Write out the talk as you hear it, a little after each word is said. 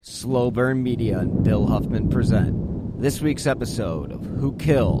Slow Burn Media and Bill Huffman present this week's episode of Who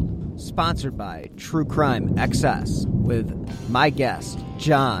Killed, sponsored by True Crime XS, with my guest,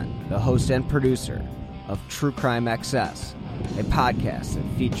 John, the host and producer of True Crime XS, a podcast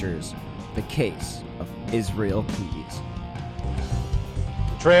that features the case of Israel Keyes.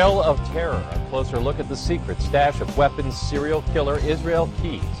 Trail of Terror, a closer look at the secret stash of weapons serial killer Israel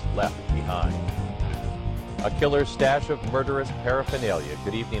Keyes left behind. A killer's stash of murderous paraphernalia.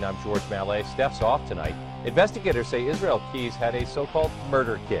 Good evening, I'm George Mallet. Steph's off tonight. Investigators say Israel Keyes had a so-called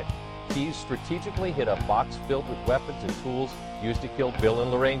murder kit. Keyes strategically hid a box filled with weapons and tools used to kill Bill and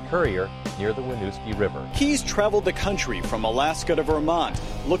Lorraine Currier near the Winooski River. Keyes traveled the country from Alaska to Vermont,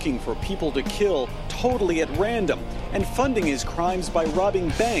 looking for people to kill totally at random, and funding his crimes by robbing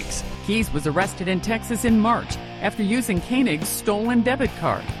banks. Keyes was arrested in Texas in March after using Koenig's stolen debit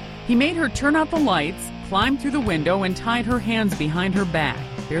card. He made her turn out the lights, climbed through the window, and tied her hands behind her back.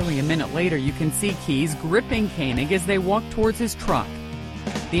 Barely a minute later, you can see Keyes gripping Koenig as they walk towards his truck.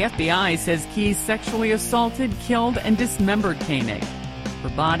 The FBI says Keyes sexually assaulted, killed, and dismembered Koenig. Her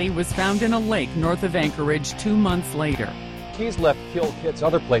body was found in a lake north of Anchorage 2 months later. Keyes left kill kits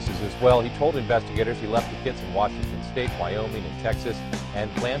other places as well. He told investigators he left the kits in Washington State, Wyoming, and Texas,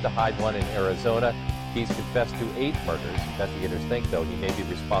 and planned to hide one in Arizona. Keyes confessed to 8 murders. Investigators think, though, he may be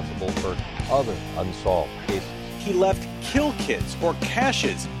responsible for other unsolved cases. He left kill kits or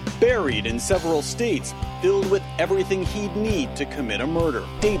caches buried in several states, filled with everything he'd need to commit a murder.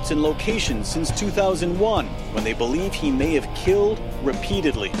 Dates and locations since 2001, when they believe he may have killed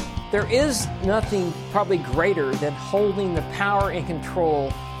repeatedly. There is nothing probably greater than holding the power and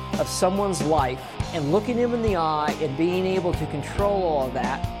control of someone's life and looking him in the eye and being able to control all of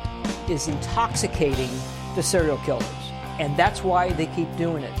that is intoxicating to serial killers. And that's why they keep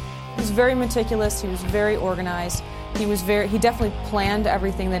doing it. He was very meticulous. He was very organized. He definitely planned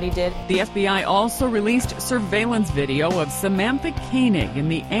everything that he did. The FBI also released surveillance video of Samantha Koenig in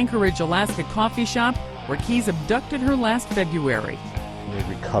the Anchorage, Alaska coffee shop where Keyes abducted her last February. They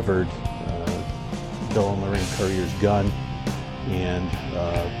recovered Bill and Lorraine Currier's gun and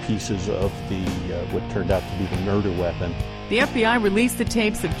pieces of the what turned out to be the murder weapon. The FBI released the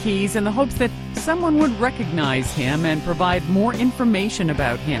tapes of Keyes in the hopes that someone would recognize him and provide more information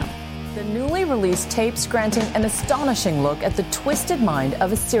about him. The newly released tapes granting an astonishing look at the twisted mind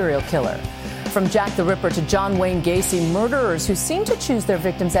of a serial killer. From Jack the Ripper to John Wayne Gacy, murderers who seem to choose their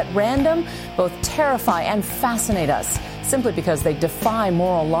victims at random both terrify and fascinate us, simply because they defy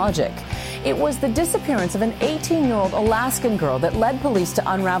moral logic. It was the disappearance of an 18-year-old Alaskan girl that led police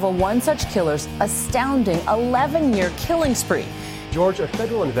to unravel one such killer's astounding 11-year killing spree. George, a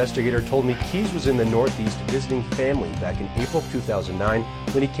federal investigator told me Keyes was in the Northeast visiting family back in April 2009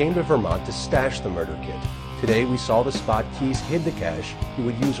 when he came to Vermont to stash the murder kit. Today, we saw the spot Keyes hid the cash he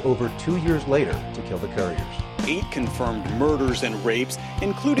would use over 2 years later to kill the Curriers. 8 confirmed murders and rapes,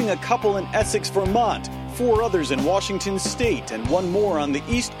 including a couple in Essex, Vermont, 4 others in Washington State, and 1 more on the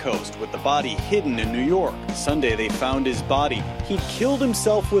East Coast with the body hidden in New York. Sunday, they found his body. He killed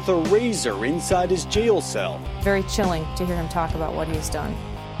himself with a razor inside his jail cell. Very chilling to hear him talk about what he's done.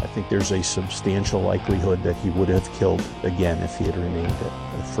 I think there's a substantial likelihood that he would have killed again if he had remained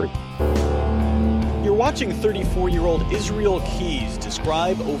free. You're watching 34-year-old Israel Keyes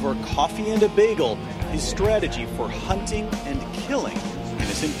describe over coffee and a bagel his strategy for hunting and killing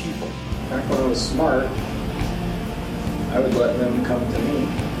innocent people. Back when I was smart, I would let them come to me.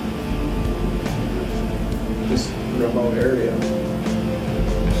 This remote area.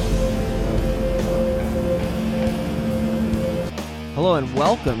 Hello and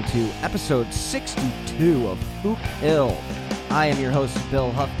welcome to episode 62 of Who Killed. I am your host,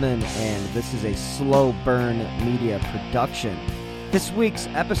 Bill Huffman, and this is a Slow Burn Media production. This week's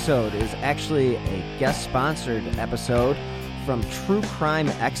episode is actually a guest-sponsored episode from True Crime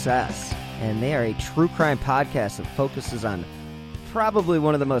XS, and they are a true crime podcast that focuses on probably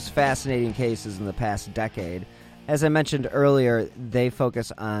one of the most fascinating cases in the past decade. As I mentioned earlier, they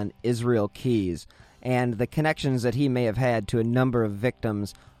focus on Israel Keyes and the connections that he may have had to a number of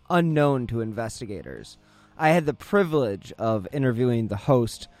victims unknown to investigators. I had the privilege of interviewing the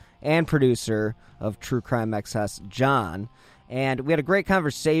host and producer of True Crime XS, John, and we had a great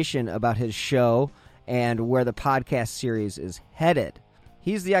conversation about his show and where the podcast series is headed.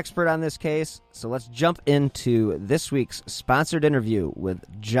 He's the expert on this case, so let's jump into this week's sponsored interview with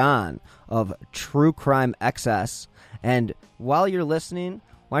John of True Crime XS. And while you're listening,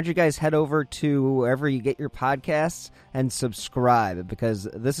 why don't you guys head over to wherever you get your podcasts and subscribe, because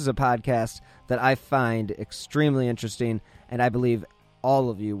this is a podcast that I find extremely interesting, and I believe all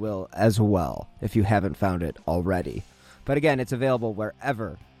of you will as well if you haven't found it already. But again, it's available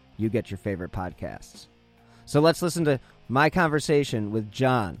wherever you get your favorite podcasts. So let's listen to my conversation with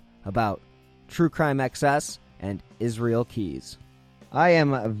John about True Crime XS and Israel Keyes. I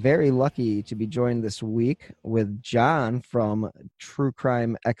am very lucky to be joined this week with John from True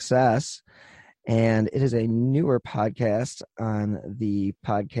Crime XS, and it is a newer podcast on the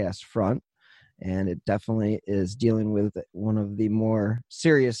podcast front, and it definitely is dealing with one of the more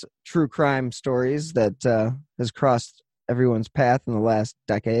serious true crime stories that has crossed everyone's path in the last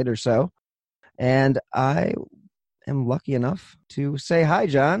decade or so. And I am lucky enough to say hi,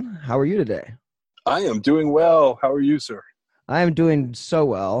 John. How are you today? I am doing well. How are you, sir? I am doing so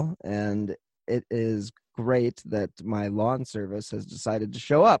well, and it is great that my lawn service has decided to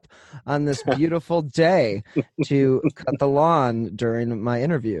show up on this beautiful day to cut the lawn during my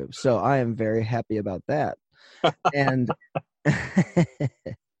interview. So I am very happy about that. And,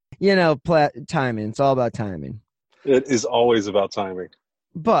 timing. It's all about timing. It is always about timing.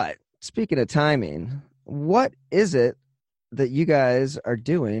 But speaking of timing, what is it that you guys are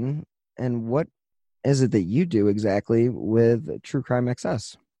doing, and what is it that you do exactly with True Crime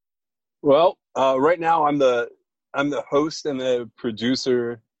XS? Well, right now I'm the host and the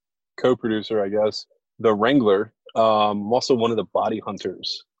producer, co-producer, I guess, the wrangler. I'm also one of the body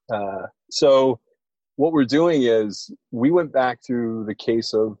hunters. So what we're doing is we went back to the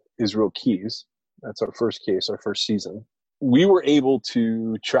case of Israel Keyes. That's our first case, our first season. We were able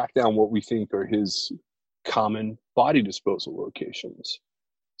to track down what we think are his common body disposal locations.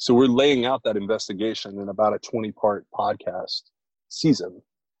 So we're laying out that investigation in about a 20-part podcast season.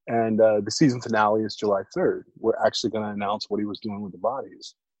 And the season finale is July 3rd. We're actually going to announce what he was doing with the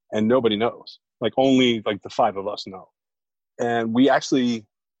bodies. And nobody knows. Only the five of us know. And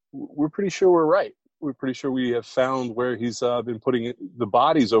we're pretty sure we're right. We're pretty sure we have found where he's been putting the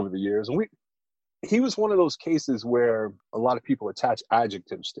bodies over the years. And he was one of those cases where a lot of people attach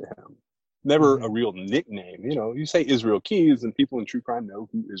adjectives to him. Never a real nickname. You say Israel Keyes and people in true crime know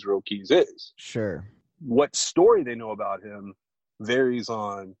who Israel Keyes is. Sure. What story they know about him varies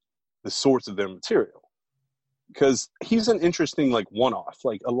on the source of their material. Because he's an interesting one-off.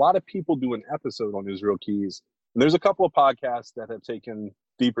 A lot of people do an episode on Israel Keyes. And there's a couple of podcasts that have taken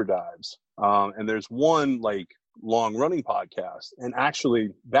deeper dives. And there's one long-running podcast. And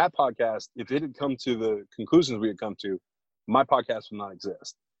actually, that podcast, if it had come to the conclusions we had come to, my podcast would not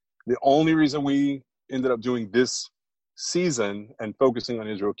exist. The only reason we ended up doing this season and focusing on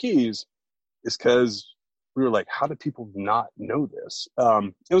Israel Keyes is because we were like, how do people not know this?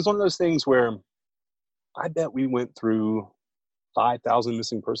 It was one of those things where I bet we went through 5,000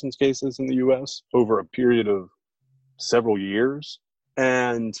 missing persons cases in the U.S. over a period of several years.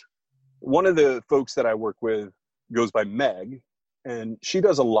 And one of the folks that I work with goes by Meg, and she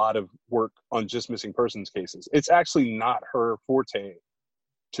does a lot of work on just missing persons cases. It's actually not her forte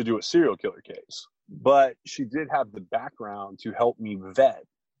to do a serial killer case, but she did have the background to help me vet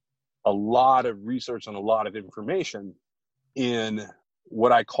a lot of research and a lot of information in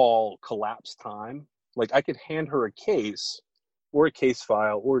what I call collapse time. I could hand her a case or a case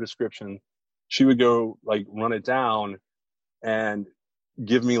file or a description. She would go run it down and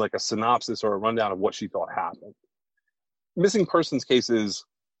give me a synopsis or a rundown of what she thought happened. Missing persons cases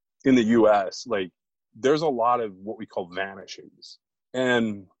in the US, there's a lot of what we call vanishings.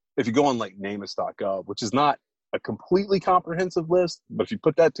 And if you go on NamUs.gov, which is not a completely comprehensive list, but if you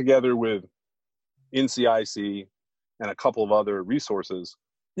put that together with NCIC and a couple of other resources,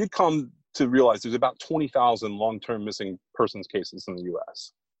 you'd come to realize there's about 20,000 long-term missing persons cases in the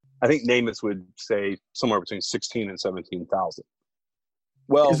U.S. I think NamUs would say somewhere between 16 and 17,000.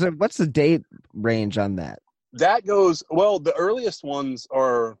 Well, what's the date range on that? That goes, the earliest ones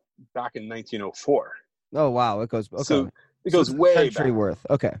are back in 1904. Oh, wow. It goes, okay. So it goes way century back. Worth.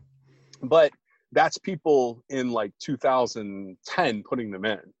 Okay. But that's people in 2010 putting them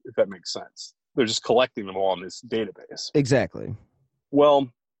in, if that makes sense. They're just collecting them all in this database. Exactly. Well,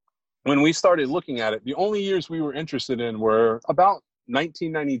 when we started looking at it, the only years we were interested in were about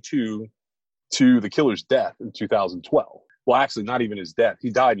 1992 to the killer's death in 2012. Well, actually, not even his death. He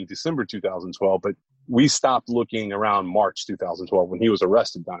died in December 2012, but we stopped looking around March 2012 when he was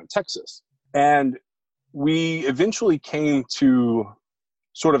arrested down in Texas. And we eventually came to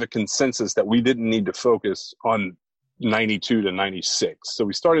sort of a consensus that we didn't need to focus on 92 to 96. So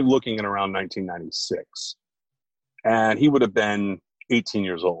we started looking at around 1996. And he would have been 18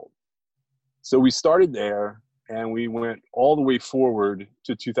 years old. So we started there and we went all the way forward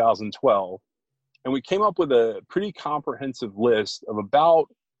to 2012. And we came up with a pretty comprehensive list of about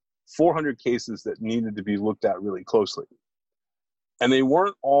 400 cases that needed to be looked at really closely. And they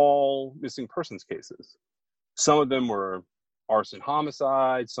weren't all missing persons cases. Some of them were arson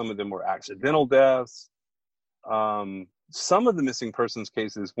homicides. Some of them were accidental deaths. Some of the missing persons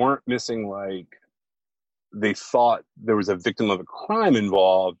cases weren't missing like they thought there was a victim of a crime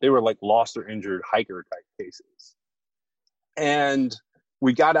involved. They were like lost or injured hiker type cases. And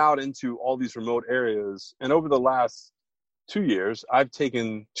we got out into all these remote areas. And over the last 2 years, I've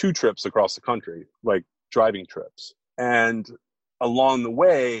taken 2 trips across the country, like driving trips. And along the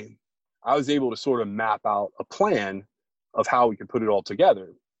way, I was able to sort of map out a plan of how we could put it all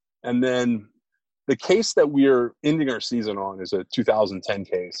together. And then the case that we're ending our season on is a 2010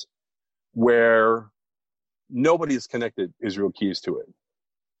 case where nobody has connected Israel Keyes to it.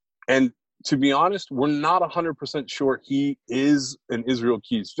 And to be honest, we're not 100% sure he is an Israel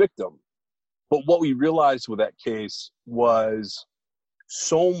Keyes victim. But what we realized with that case was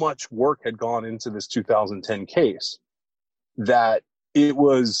so much work had gone into this 2010 case that it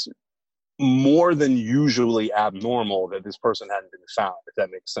was more than usually abnormal that this person hadn't been found, if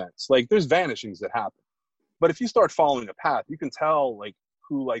that makes sense. Like, there's vanishings that happen. But if you start following a path, you can tell, like,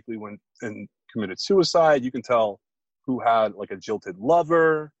 who likely went and committed suicide. You can tell who had, like, a jilted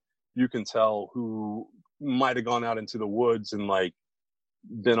lover. You can tell who might have gone out into the woods and, like,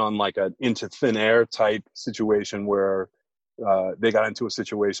 been on, like, an into thin air type situation where they got into a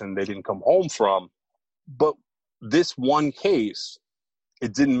situation they didn't come home from. But this one case,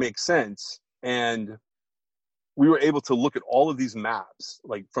 it didn't make sense. And we were able to look at all of these maps,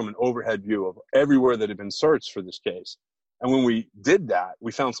 like from an overhead view of everywhere that had been searched for this case. And when we did that,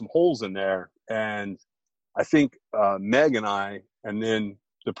 we found some holes in there. And I think Meg and I, and then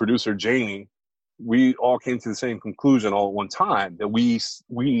the producer, Janie, we all came to the same conclusion all at one time, that we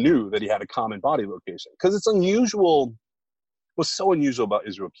knew that he had a common body location. Because it's unusual. What's so unusual about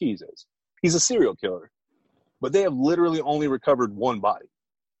Israel Keyes is he's a serial killer, but they have literally only recovered one body.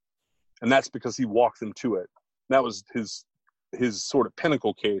 And that's because he walked them to it. That was his sort of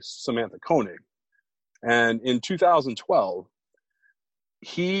pinnacle case, Samantha Koenig. And in 2012,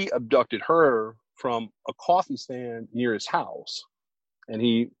 he abducted her from a coffee stand near his house. And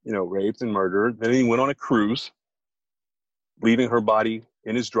he, raped and murdered. Then he went on a cruise, leaving her body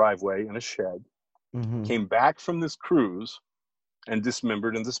in his driveway in a shed. Mm-hmm. Came back from this cruise and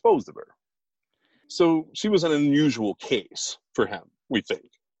dismembered and disposed of her. So she was an unusual case for him, we think.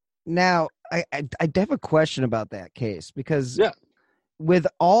 Now, I have a question about that case because with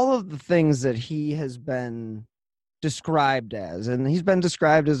all of the things that he has been described as, and he's been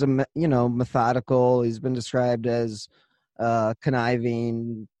described as methodical, he's been described as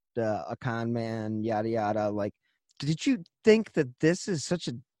conniving, a con man, yada yada. Like, did you think that this is such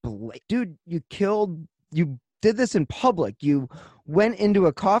a dude? You did this in public. You went into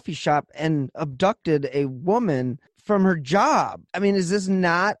a coffee shop and abducted a woman from her job. I mean, is this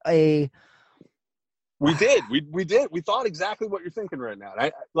not a... We did. We did. We thought exactly what you're thinking right now.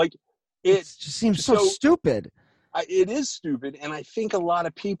 It just seems so stupid. It is stupid. And I think a lot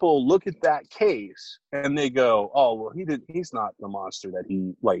of people look at that case and they go, oh, well, he's not the monster that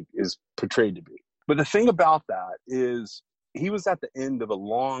he is portrayed to be. But the thing about that is he was at the end of a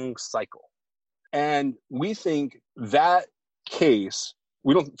long cycle. And we think that case,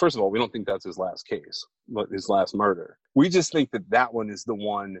 we don't think that's his last case, his last murder. We just think that one is the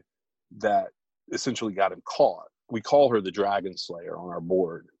one that essentially got him caught. We call her the Dragon Slayer on our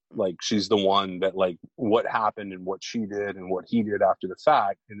board. Like, she's the one that, what happened and what she did and what he did after the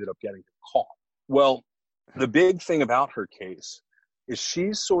fact ended up getting him caught. Well, the big thing about her case is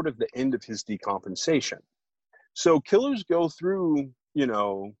she's sort of the end of his decompensation. So killers go through,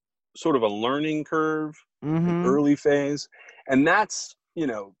 sort of a learning curve, an early phase. And that's,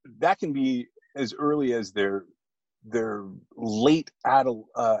 that can be as early as their late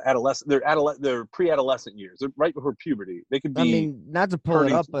adolescent, their pre-adolescent years, they're right before puberty. They could be. I mean, not to pull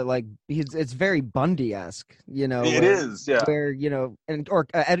it up, but it's very Bundy-esque, It is, yeah. Where or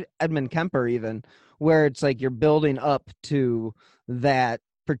Edmund Kemper even, where it's like you're building up to that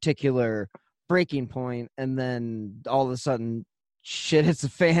particular breaking point, and then all of a sudden, shit hits the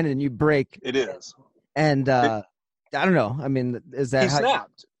fan and you break. It is, and I don't know. I mean, is that he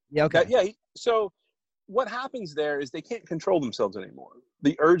snapped? Yeah. Okay. So what happens there is they can't control themselves anymore.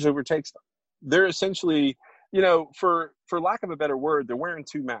 The urge overtakes them. They're essentially, for lack of a better word, they're wearing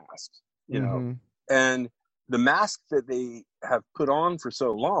two masks, and the mask that they have put on for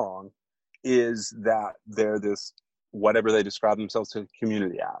so long is that they're this, whatever they describe themselves to the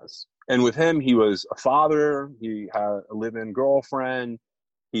community as. And with him, he was a father. He had a live-in girlfriend.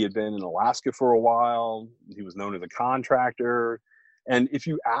 He had been in Alaska for a while. He was known as a contractor. And if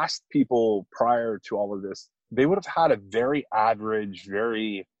you asked people prior to all of this, they would have had a very average,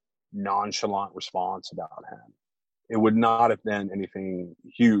 very nonchalant response about him. It would not have been anything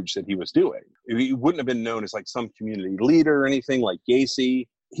huge that he was doing. He wouldn't have been known as like some community leader or anything like Gacy.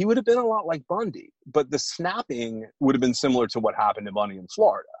 He would have been a lot like Bundy, but the snapping would have been similar to what happened to Bundy in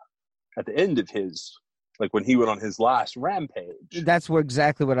Florida at the end of his, like when he went on his last rampage. That's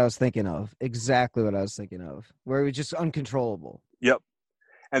exactly what I was thinking of. Exactly what I was thinking of, where he was just uncontrollable. Yep.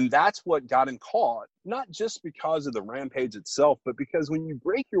 And that's what got him caught, not just because of the rampage itself, but because when you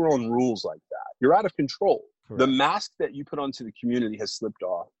break your own rules like that, you're out of control. Correct. The mask that you put onto the community has slipped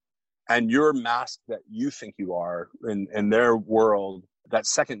off, and your mask that you think you are in their world, that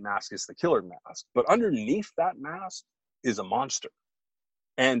second mask is the killer mask. But underneath that mask is a monster.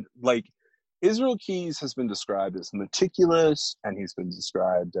 And like Israel Keyes has been described as meticulous, and he's been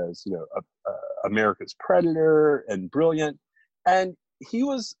described as, you know, America's predator and brilliant. And he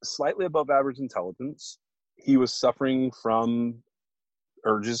was slightly above average intelligence. He was suffering from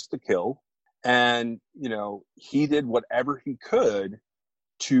urges to kill. And, you know, he did whatever he could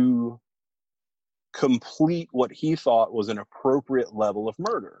to complete what he thought was an appropriate level of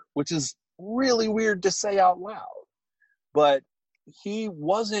murder, which is really weird to say out loud. But he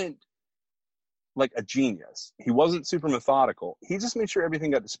wasn't like a genius. He wasn't super methodical. He just made sure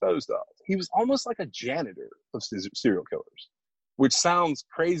everything got disposed of. He was almost like a janitor of serial killers, which sounds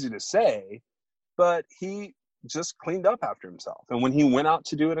crazy to say, but he just cleaned up after himself. And when he went out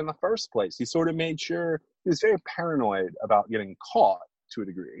to do it in the first place, he sort of made sure, he was very paranoid about getting caught to a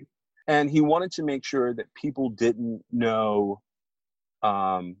degree. And he wanted to make sure that people didn't know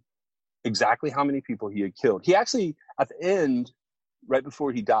exactly how many people he had killed. He actually, at the end, right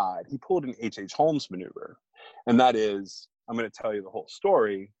before he died, he pulled an H.H. Holmes maneuver. And that is, I'm going to tell you the whole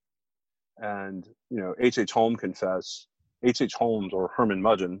story. And, you know, H.H. Holmes confessed, H.H. Holmes, or Herman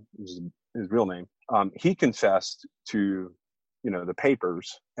Mudgett, which is his real name, he confessed to, you know, the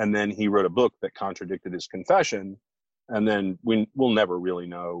papers, and then he wrote a book that contradicted his confession. And then we'll never really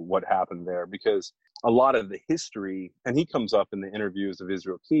know what happened there, because a lot of the history, and he comes up in the interviews of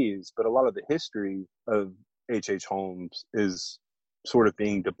Israel Keyes, but a lot of the history of H.H. Holmes is sort of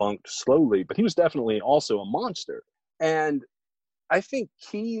being debunked slowly, but he was definitely also a monster. And I think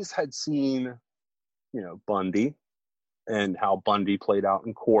Keyes had seen, you know, Bundy and how Bundy played out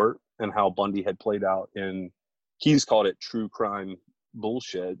in court and how Bundy had played out in, Keyes called it true crime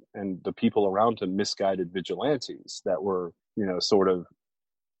bullshit, and the people around him misguided vigilantes that were, you know, sort of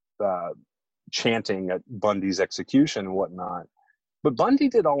chanting at Bundy's execution and whatnot. But Bundy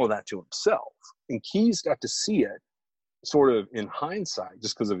did all of that to himself, and Keyes got to see it sort of in hindsight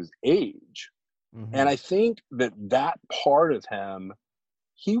just because of his age. Mm-hmm. And I think that part of him,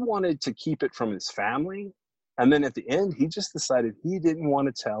 he wanted to keep it from his family. And then at the end, he just decided he didn't want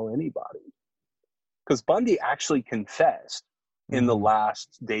to tell anybody, because Bundy actually confessed in the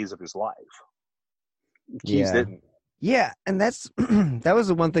last days of his life. Keyes didn't. Yeah, and that's that was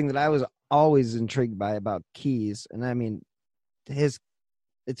the one thing that I was always intrigued by about Keyes. And I mean,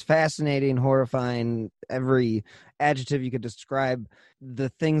 it's fascinating, horrifying, every adjective you could describe the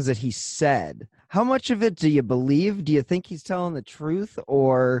things that he said. How much of it do you believe? Do you think he's telling the truth?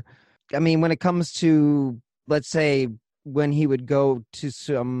 Or, I mean, when it comes to, let's say, when he would go to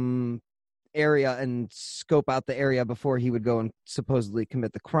some area and scope out the area before he would go and supposedly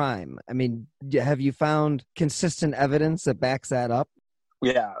commit the crime, I mean, have you found consistent evidence that backs that up?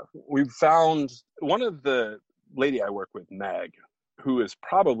 Yeah, we've found one of the lady I work with, Meg, who is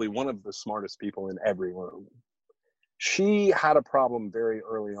probably one of the smartest people in every room. She had a problem very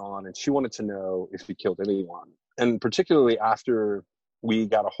early on, and she wanted to know if he killed anyone. And particularly after we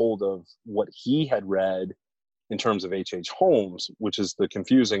got a hold of what he had read in terms of H.H. Holmes, which is the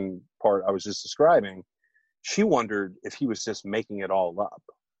confusing part I was just describing, she wondered if he was just making it all up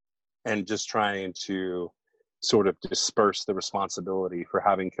and just trying to sort of disperse the responsibility for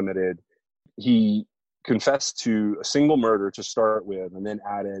having committed. He confessed to a single murder to start with, and then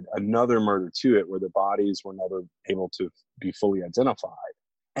added another murder to it where the bodies were never able to be fully identified.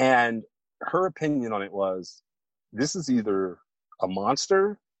 And her opinion on it was, this is either a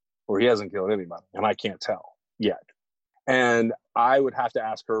monster or he hasn't killed anybody, and I can't tell yet. And I would have to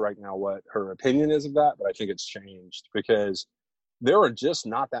ask her right now what her opinion is of that, but I think it's changed, because there are just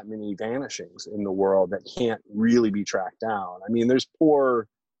not that many vanishings in the world that can't really be tracked down. I mean, there's poor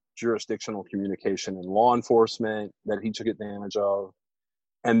jurisdictional communication in law enforcement that he took advantage of.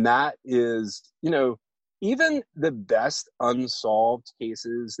 And that is, you know, even the best unsolved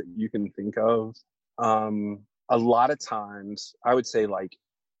cases that you can think of, a lot of times, I would say like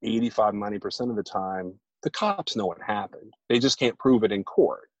 85-90% of the time, the cops know what happened. They just can't prove it in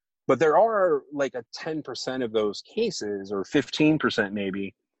court. But there are like a 10% of those cases, or 15%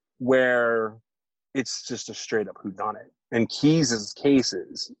 maybe, where it's just a straight up whodunit. And Keyes'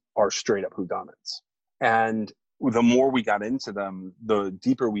 cases are straight up whodunits. And the more we got into them, the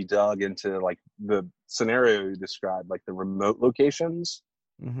deeper we dug into like the scenario you described, like the remote locations.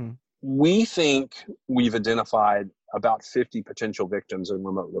 Mm-hmm. We think we've identified about 50 potential victims in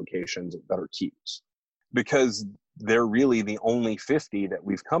remote locations that are Keyes, because they're really the only 50 that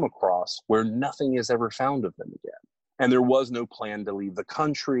we've come across where nothing is ever found of them again. And there was no plan to leave the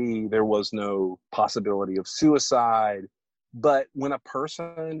country. There was no possibility of suicide. But when a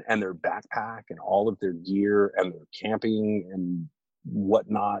person and their backpack and all of their gear and their camping and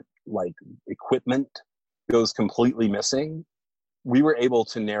whatnot, like equipment, goes completely missing, we were able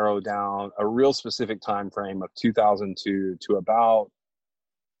to narrow down a real specific time frame of 2002 to about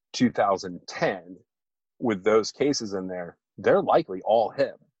 2010 with those cases in there. They're likely all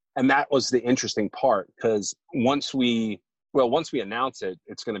him. And that was the interesting part, because once we announce it,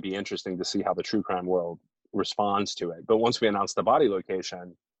 it's going to be interesting to see how the true crime world responds to it. But once we announce the body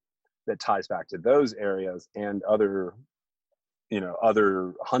location that ties back to those areas and other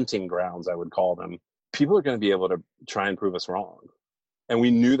hunting grounds, I would call them, people are going to be able to try and prove us wrong. And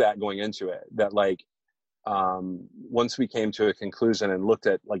we knew that going into it, that like, once we came to a conclusion and looked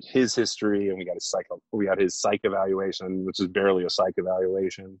at like his history, and we got his psych evaluation, which is barely a psych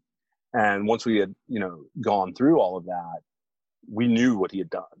evaluation. And once we had, gone through all of that, we knew what he had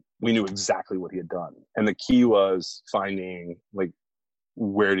done. We knew exactly what he had done. And the key was finding like,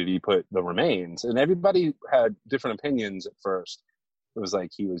 where did he put the remains? And everybody had different opinions at first. It was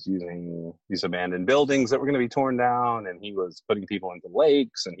like he was using these abandoned buildings that were going to be torn down, and he was putting people into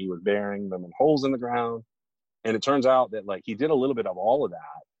lakes, and he was burying them in holes in the ground. And it turns out that like he did a little bit of all of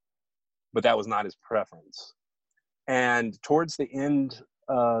that, but that was not his preference. And towards the end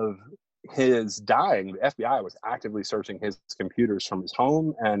of his dying, the FBI was actively searching his computers from his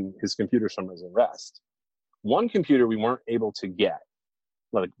home and his computers from his arrest. One computer we weren't able to get,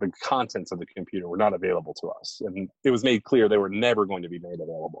 like the contents of the computer were not available to us. And it was made clear they were never going to be made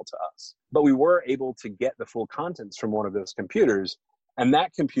available to us. But we were able to get the full contents from one of those computers. And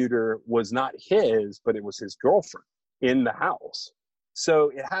that computer was not his, but it was his girlfriend in the house. So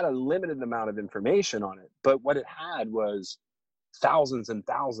it had a limited amount of information on it. But what it had was thousands and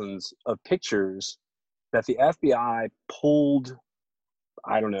thousands of pictures that the FBI pulled,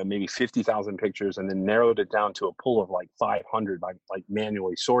 I don't know, maybe 50,000 pictures, and then narrowed it down to a pool of like 500 by like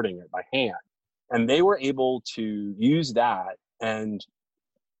manually sorting it by hand. And they were able to use that and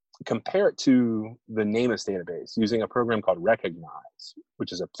compare it to the NamUs database using a program called Recognize,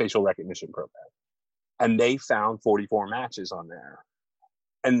 which is a facial recognition program. And they found 44 matches on there.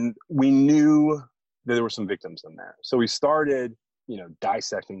 And we knew that there were some victims in there. So we started,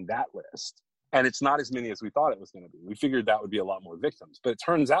 dissecting that list. And it's not as many as we thought it was going to be. We figured that would be a lot more victims. But it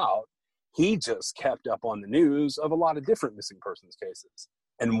turns out he just kept up on the news of a lot of different missing persons cases.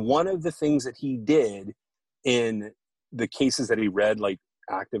 And one of the things that he did in the cases that he read, like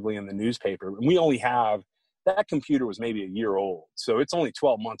actively in the newspaper, and we only have, that computer was maybe a year old. So it's only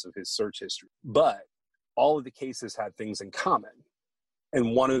 12 months of his search history. But all of the cases had things in common.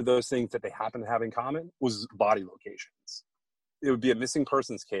 And one of those things that they happened to have in common was body locations. It would be a missing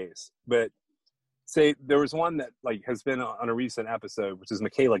persons case, but say there was one that like has been on a recent episode, which is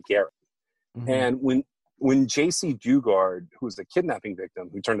Michaela Garrett. Mm-hmm. And when J.C. Dugard, who was a kidnapping victim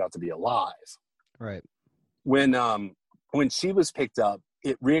who turned out to be alive, right? When she was picked up,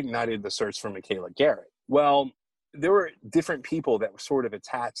 it reignited the search for Michaela Garrett. Well, there were different people that were sort of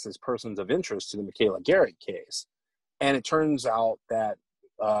attached as persons of interest to the Michaela Garrett case. And it turns out that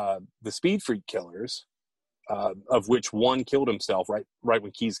the Speed Freak killers, of which one killed himself right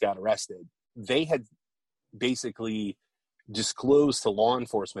when Keyes got arrested, they had basically disclosed to law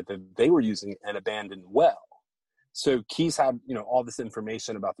enforcement that they were using an abandoned well. So Keyes had, all this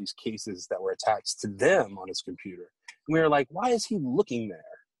information about these cases that were attached to them on his computer. And we were like, why is he looking there?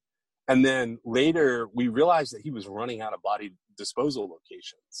 And then later we realized that he was running out of body disposal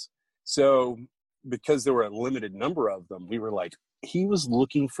locations. So because there were a limited number of them, we were like, he was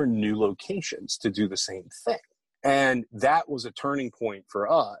looking for new locations to do the same thing. And that was a turning point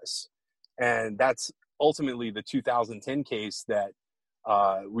for us. And that's ultimately the 2010 case that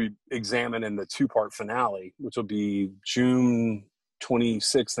we examine in the two-part finale, which will be June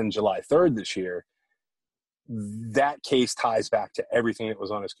 26th and July 3rd this year. That case ties back to everything that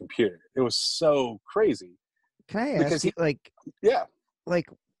was on his computer. It was so crazy. Can I ask you,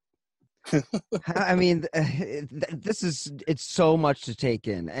 I mean, it's so much to take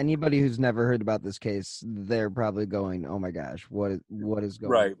in. Anybody who's never heard about this case, they're probably going, oh my gosh, what is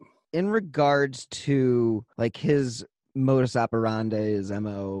going on? In regards to like his modus operandi, his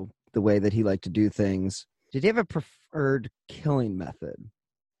MO, the way that he liked to do things. Did he have a preferred killing method?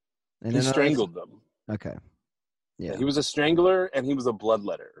 And he strangled them. Okay. Yeah. He was a strangler and he was a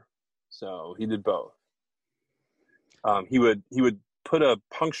bloodletter. So he did both. He would put a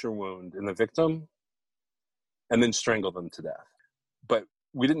puncture wound in the victim and then strangle them to death. But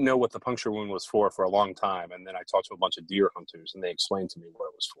we didn't know what the puncture wound was for a long time. And then I talked to a bunch of deer hunters and they explained to me what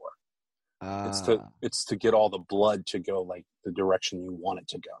it was for. It's to get all the blood to go like the direction you want it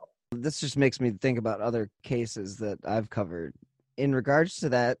to go. This just makes me think about other cases that I've covered. In regards to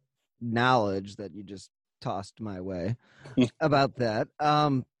that knowledge that you just tossed my way about that,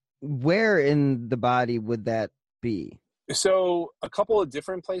 where in the body would that be? So a couple of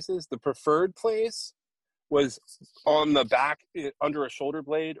different places. The preferred place was on the back under a shoulder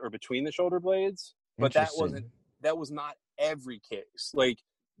blade or between the shoulder blades, but that was not every case. Like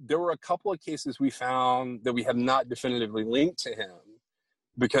there were a couple of cases we found that we have not definitively linked to him,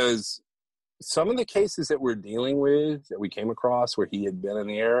 because some of the cases that we're dealing with that we came across where he had been in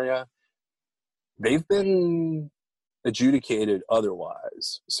the area, they've been adjudicated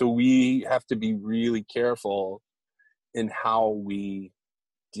otherwise. So we have to be really careful in how we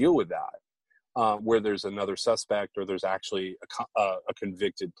deal with that. Where there's another suspect or there's actually a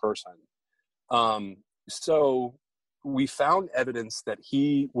convicted person. So we found evidence that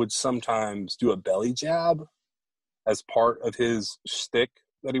he would sometimes do a belly jab as part of his shtick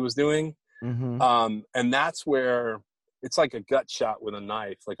that he was doing. Mm-hmm. And that's where it's like a gut shot with a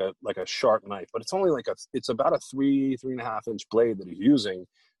knife, like a sharp knife, but it's only it's about a 3.5 inch blade that he's using.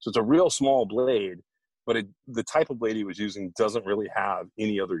 So it's a real small blade, but the type of blade he was using doesn't really have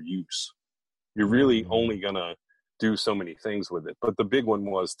any other use. You're really only gonna do so many things with it. But the big one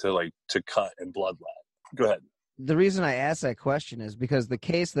was to cut and bloodlet. Go ahead. The reason I asked that question is because the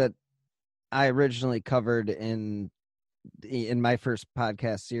case that I originally covered in my first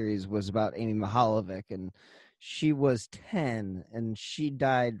podcast series was about Amy Mihaljevic, and she was 10 and she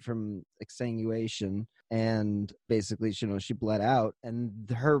died from exsanguination, and basically, she bled out, and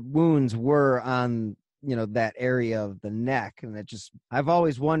her wounds were on that area of the neck. And I've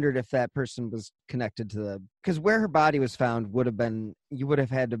always wondered if that person was connected to because where her body was found you would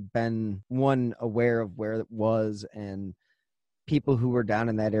have had to been aware of where it was, and people who were down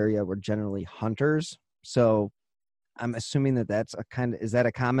in that area were generally hunters. So I'm assuming that's is that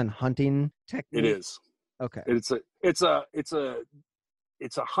a common hunting technique? It is. Okay. It's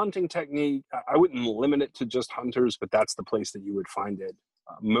a hunting technique. I wouldn't limit it to just hunters, but that's the place that you would find it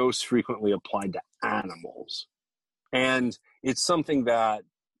most frequently applied to animals. And it's something that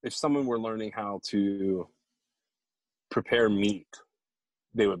if someone were learning how to prepare meat,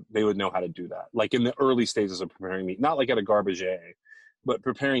 they would know how to do that. Like in the early stages of preparing meat, not like at a garbaget, but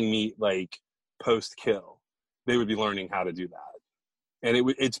preparing meat like post-kill, they would be learning how to do that.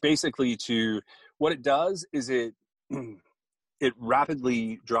 And it's basically what it does is it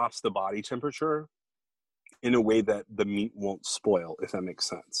rapidly drops the body temperature in a way that the meat won't spoil, if that makes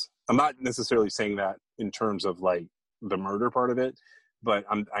sense. I'm not necessarily saying that in terms of like the murder part of it, but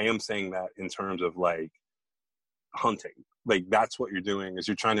I am saying that in terms of like hunting. Like that's what you're doing, is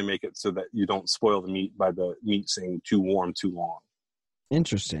you're trying to make it so that you don't spoil the meat by the meat staying too warm too long.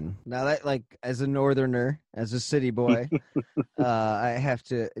 Interesting. Now that, like, as a northerner, as a city boy, I have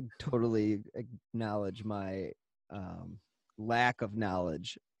to totally acknowledge my lack of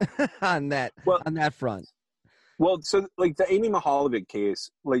knowledge on that front. Well, so like the Amy Mihaljevic case,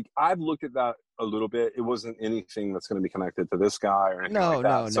 like I've looked at that a little bit. It wasn't anything that's going to be connected to this guy or anything like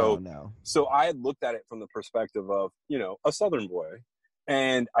that. No. So I had looked at it from the perspective of, a Southern boy,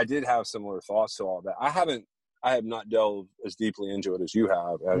 and I did have similar thoughts to all that. I have not delved as deeply into it as you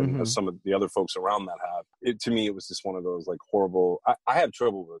have, and as some of the other folks around that have. To me, it was just one of those like horrible. I have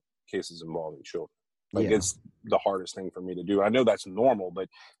trouble with cases involving children. Like it's the hardest thing for me to do. I know that's normal, but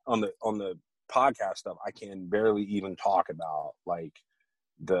on the podcast stuff, I can barely even talk about like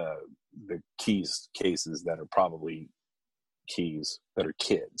the Keys cases that are probably Keys that are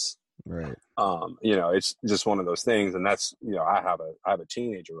kids. Right. It's just one of those things, and that's I have a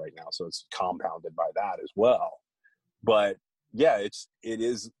teenager right now, so it's compounded by that as well. But yeah,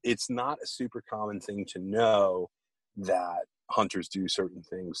 it's not a super common thing to know that hunters do certain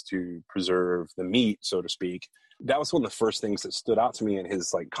things to preserve the meat, so to speak. That was one of the first things that stood out to me in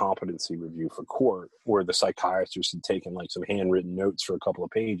his like competency review for court, where the psychiatrist had taken like some handwritten notes for a couple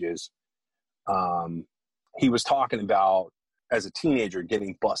of pages. He was talking about, as a teenager,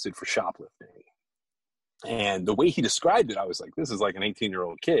 getting busted for shoplifting. And the way he described it, I was like, this is like an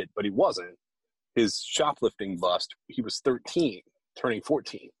 18-year-old kid, but he wasn't. His shoplifting bust, he was 13, turning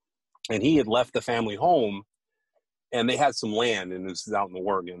 14. And he had left the family home And they had some land, and this is out in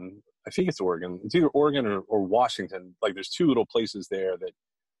Oregon. I think it's Oregon. It's either Oregon or Washington. Like, there's two little places there that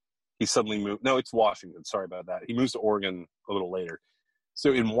he suddenly moved. No, it's Washington. Sorry about that. He moves to Oregon a little later.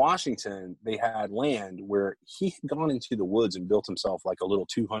 So in Washington, they had land where he had gone into the woods and built himself like a little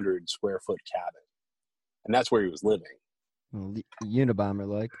 200 square foot cabin. And that's where he was living.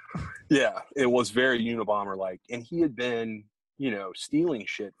 Unabomber-like. Yeah, it was very Unabomber-like. And he had been, stealing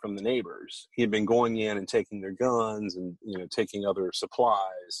shit from the neighbors. He had been going in and taking their guns and, taking other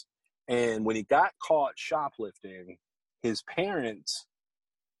supplies. And when he got caught shoplifting, his parents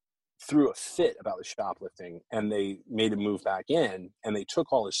threw a fit about the shoplifting, and they made him move back in, and they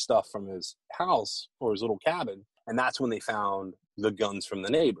took all his stuff from his house or his little cabin. And that's when they found the guns from the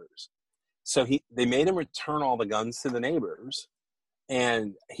neighbors. So they made him return all the guns to the neighbors,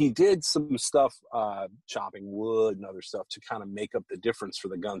 and he did some stuff, chopping wood and other stuff to kind of make up the difference for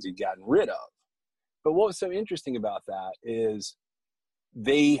the guns he'd gotten rid of. But what was so interesting about that is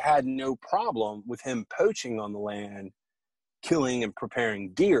they had no problem with him poaching on the land, killing and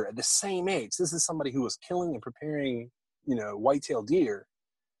preparing deer at the same age. This is somebody who was killing and preparing, white-tailed deer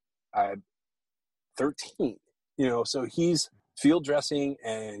at 13, so he's field dressing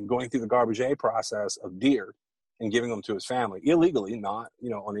and going through the garbage process of deer and giving them to his family illegally, not,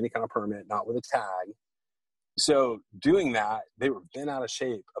 on any kind of permit, not with a tag. So doing that, they were bent out of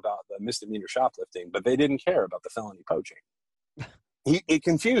shape about the misdemeanor shoplifting, but they didn't care about the felony poaching. It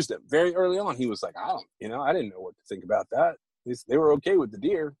confused him very early on. He was like, I didn't know what to think about that. They were okay with the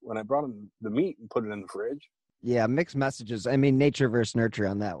deer when I brought them the meat and put it in the fridge. Yeah, mixed messages. I mean, nature versus nurture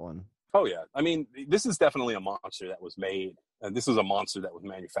on that one. Oh, yeah. I mean, this is definitely a monster that was made. And this is a monster that was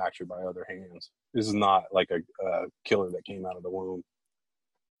manufactured by other hands. This is not like a killer that came out of the womb.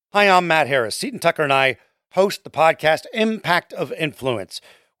 Hi, I'm Matt Harris. Seton Tucker and I host the podcast Impact of Influence,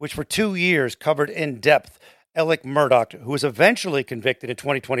 which for 2 years covered in depth Alec Murdaugh, who was eventually convicted in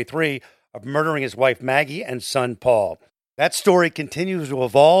 2023 of murdering his wife Maggie and son Paul. That story continues to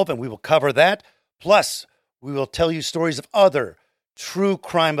evolve, and we will cover that. Plus, we will tell you stories of other true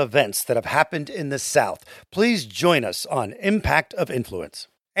crime events that have happened in the South. Please join us on Impact of Influence.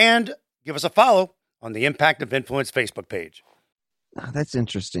 And give us a follow on the Impact of Influence Facebook page. Oh, that's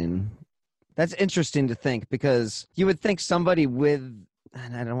interesting. That's interesting to think, because you would think somebody with,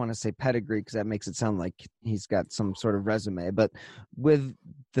 and I don't want to say pedigree because that makes it sound like he's got some sort of resume, but with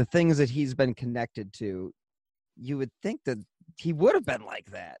the things that he's been connected to, you would think that he would have been like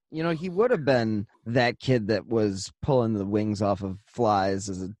that. He would have been that kid that was pulling the wings off of flies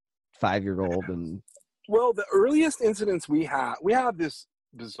as a 5-year-old. And well, the earliest incidents we have this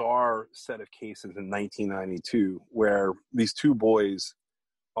bizarre set of cases in 1992 where these two boys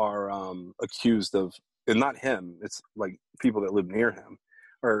are accused of, and not him, it's like people that live near him,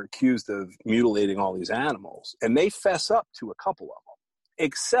 are accused of mutilating all these animals. And they fess up to a couple of them,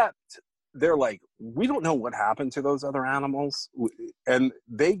 except they're like, we don't know what happened to those other animals. And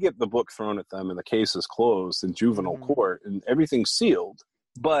they get the book thrown at them and the case is closed in juvenile court and everything's sealed.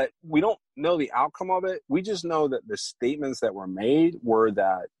 But we don't know the outcome of it. We just know that the statements that were made were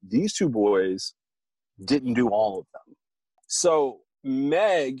that these two boys didn't do all of them. So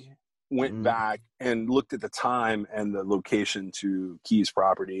Meg went back and looked at the time and the location to Key's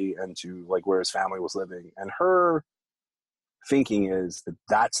property and to like where his family was living. And her thinking is that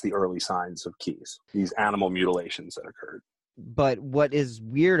that's the early signs of Key's, these animal mutilations that occurred. But what is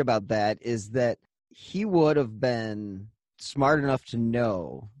weird about that is that he would have been smart enough to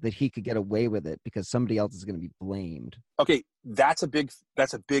know that he could get away with it because somebody else is going to be blamed. Okay, that's a big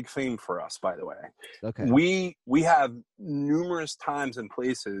theme for us, by the way. Okay. We have numerous times and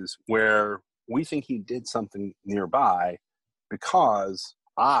places where we think he did something nearby because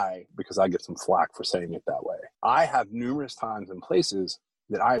I get some flack for saying it that way. I have numerous times and places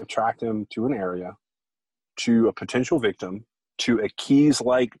that I have tracked him to an area, to a potential victim, to a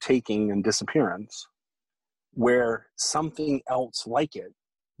Keyes-like taking and disappearance, where something else like it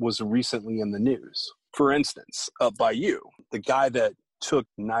was recently in the news. For instance, up by you, the guy that took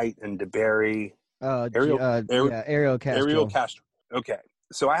Knight and DeBerry, Ariel Castro. Ariel Castro. Okay.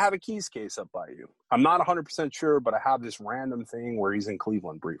 So I have a Keyes case up by you. I'm not 100% sure, but I have this random thing where he's in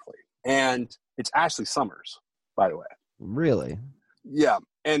Cleveland briefly. And it's Ashley Summers, by the way. Really? Yeah.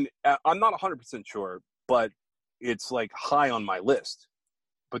 And I'm not 100% sure, but it's like high on my list.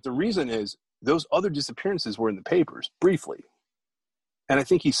 But the reason is those other disappearances were in the papers briefly. And I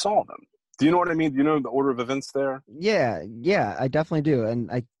think he saw them. Do you know what I mean? Do you know the order of events there? Yeah, I definitely do. And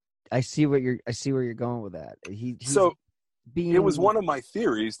I see where you're going with that. It was one of my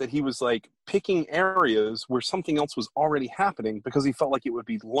theories that he was like picking areas where something else was already happening because he felt like it would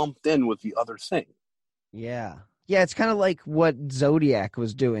be lumped in with the other thing. Yeah. Yeah, it's kind of like what Zodiac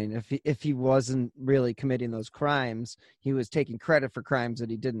was doing. If he wasn't really committing those crimes, he was taking credit for crimes that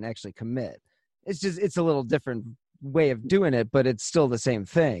he didn't actually commit. It's a little different way of doing it, but it's still the same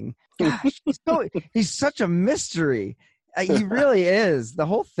thing. Gosh, he's such a mystery. He really is. The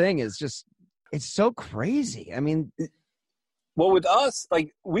whole thing is just, it's so crazy. I mean, well, with us,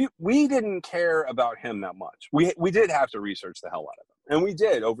 like we didn't care about him that much. We did have to research the hell out of him, and we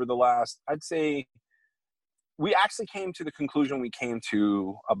did over the last, I'd say. We actually came to the conclusion we came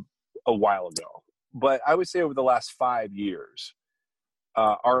to a while ago. But I would say over the last 5 years,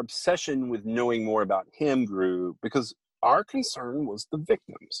 our obsession with knowing more about him grew because our concern was the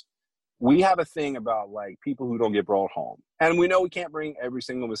victims. We have a thing about like people who don't get brought home. And we know we can't bring every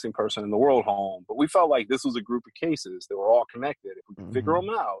single missing person in the world home, but we felt like this was a group of cases that were all connected. If we could figure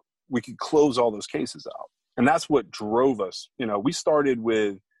them out, we could close all those cases out. And that's what drove us. You know, we started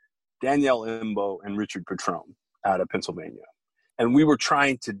with Danielle Imbo and Richard Petrone out of Pennsylvania. And we were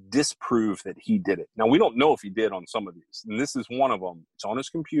trying to disprove that he did it. Now, we don't know if he did on some of these. And this is one of them. It's on his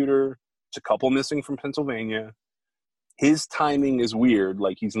computer. It's a couple missing from Pennsylvania. His timing is weird.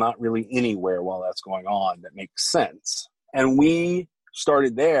 Like, he's not really anywhere while that's going on. That makes sense. And we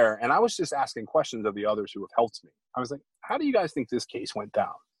started there. And I was just asking questions of the others who have helped me. I was like, how do you guys think this case went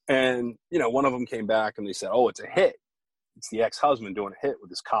down? And, you know, one of them came back and they said, oh, it's a hit. It's the ex-husband doing a hit with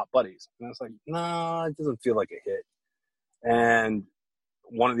his cop buddies. And I was like, no, it doesn't feel like a hit. And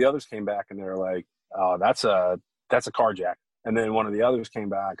one of the others came back and they were like, oh, that's a carjack. And then one of the others came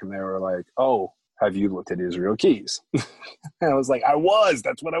back and they were like, oh, have you looked at Israel Keys? And I was like,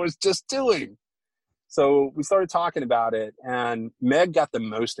 that's what I was just doing. So we started talking about it, and Meg got the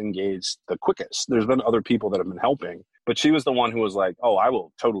most engaged the quickest. There's been other people that have been helping, but she was the one who was like, oh, I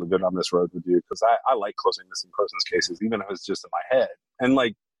will totally go down this road with you because I like closing missing persons cases, even if it's just in my head. And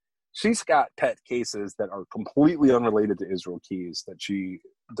like, she's got pet cases that are completely unrelated to Israel Keys that she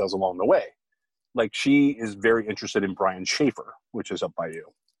does along the way. Like, she is very interested in Brian Schaefer, which is up by you.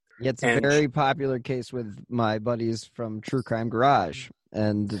 Yeah, it's a very popular case with my buddies from True Crime Garage,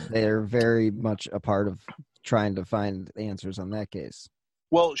 and they're very much a part of trying to find answers on that case.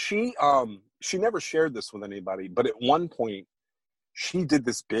 Well, she never shared this with anybody, but at one point she did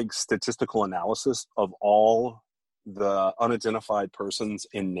this big statistical analysis of all the unidentified persons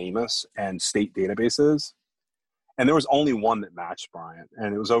in NamUs and state databases. And there was only one that matched Brian,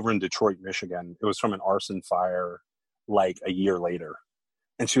 and it was over in Detroit, Michigan. It was from an arson fire like a year later.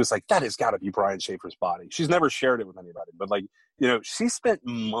 And she was like, that has got to be Brian Schaefer's body. She's never shared it with anybody, but like, you know, she spent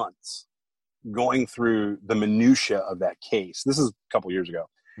months going through the minutia of that case. This is a couple years ago.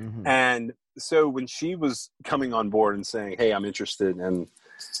 Mm-hmm. And so when she was coming on board and saying, hey, I'm interested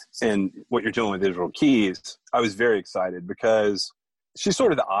in what you're doing with Israel Keys, I was very excited because she's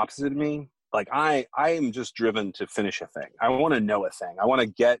sort of the opposite of me. Like, I am just driven to finish a thing. I want to know a thing.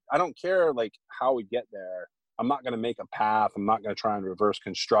 I don't care like how we get there. I'm not going to make a path. I'm not going to try and reverse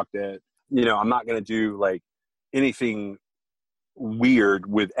construct it. You know, I'm not going to do like anything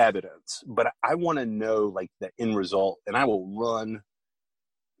weird with evidence, but I want to know like the end result, and I will run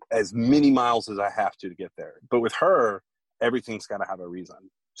as many miles as I have to get there. But with her, everything's got to have a reason.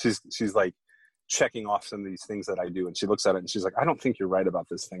 She's like checking off some of these things that I do, and she looks at it and she's like, I don't think you're right about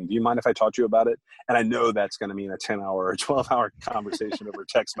this thing. Do you mind if I talk to you about it? And I know that's going to mean a 10-hour or 12-hour conversation over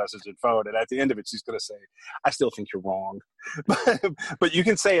text message and phone. And at the end of it, she's going to say, I still think you're wrong. But you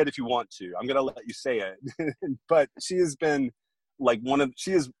can say it if you want to. I'm going to let you say it. But she has been like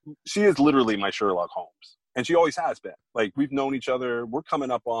she is literally my Sherlock Holmes. And she always has been. Like, we've known each other. We're coming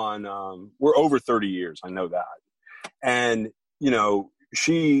up on, we're over 30 years. I know that. And, you know,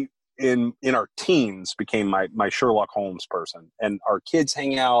 she, in our teens, became my Sherlock Holmes person. And our kids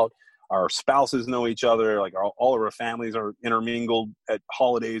hang out. Our spouses know each other. Like, all of our families are intermingled at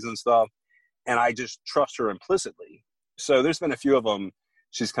holidays and stuff. And I just trust her implicitly. So there's been a few of them.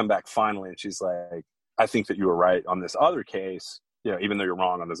 She's come back finally, and she's like, I think that you were right on this other case. You know, even though you're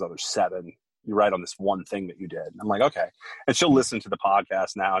wrong on those other 7, you're right on this one thing that you did. And I'm like, okay. And she'll listen to the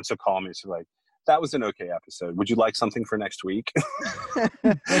podcast now, and she'll call me. She's like, that was an okay episode. Would you like something for next week?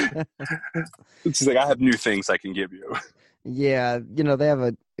 She's like, I have new things I can give you. Yeah, you know, they have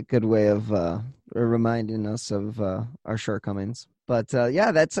a good way of reminding us of our shortcomings. But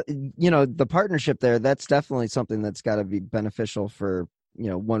yeah, that's, you know, the partnership there, that's definitely something that's got to be beneficial for, you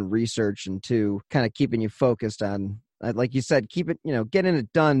know, 1, research, and 2, kind of keeping you focused on, like you said, keep it, you know, getting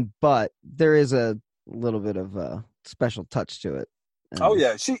it done, but there is a little bit of a special touch to it. Oh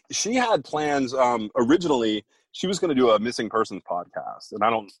yeah, she had plans. Originally, she was going to do a missing persons podcast, and I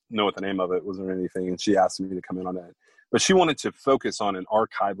don't know what the name of it was or anything. And she asked me to come in on it, but she wanted to focus on an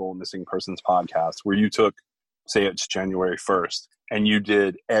archival missing persons podcast where you took say it's January 1st, and you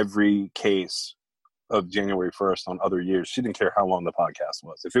did every case of January 1st on other years, she didn't care how long the podcast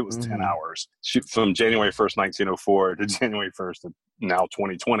was. If it was 10 hours, from January 1st, 1904 to January 1st of now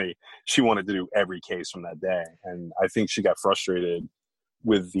 2020, she wanted to do every case from that day. And I think she got frustrated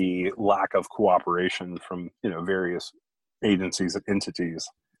with the lack of cooperation from, various agencies and entities.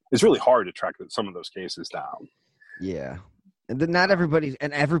 It's really hard to track some of those cases down. Yeah. And then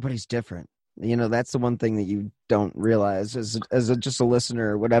everybody's different. That's the one thing that you don't realize as just a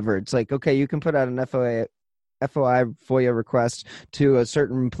listener or whatever. It's like, okay, you can put out an FOIA request to a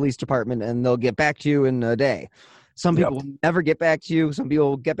certain police department and they'll get back to you in a day. Some people will never get back to you. Some people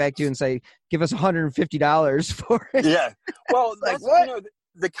will get back to you and say, give us $150 for it. Yeah. Well, like, what?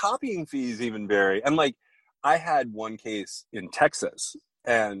 The copying fees even vary. And I had one case in Texas,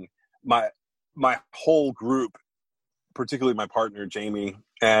 and my whole group, particularly my partner, Jamie,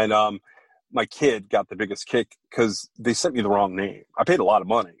 and my kid got the biggest kick because they sent me the wrong name. I paid a lot of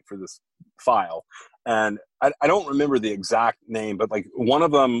money for this file, and I don't remember the exact name, but one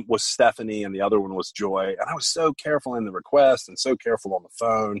of them was Stephanie and the other one was Joy. And I was so careful in the request and so careful on the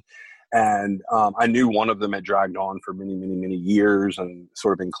phone. And I knew one of them had dragged on for many, many, many years and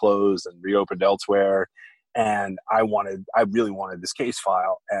sort of been closed and reopened elsewhere. And I really wanted this case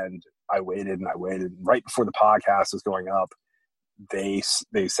file. And I waited and I waited. Right before the podcast was going up, they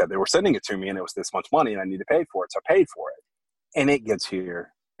said they were sending it to me and it was this much money and I need to pay for it. So I paid for it. And it gets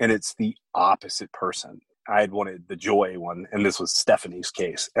here and it's the opposite person. I had wanted the Joy one, and this was Stephanie's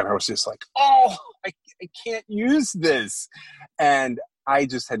case. And I was just like, oh, I can't use this. And I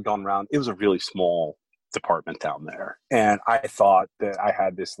just had gone around. It was a really small department down there. And I thought that I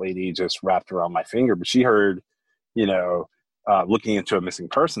had this lady just wrapped around my finger, but she heard, looking into a missing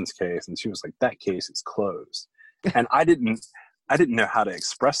persons case. And she was like, that case is closed. And I didn't know how to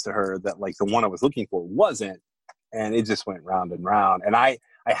express to her that the one I was looking for wasn't. And it just went round and round. And I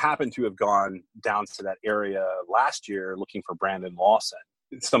happened to have gone down to that area last year looking for Brandon Lawson.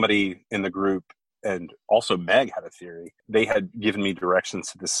 Somebody in the group, and also Meg had a theory. They had given me directions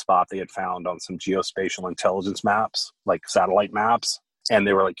to this spot they had found on some geospatial intelligence maps, like satellite maps. And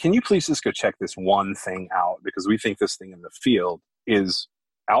they were like, can you please just go check this one thing out? Because we think this thing in the field is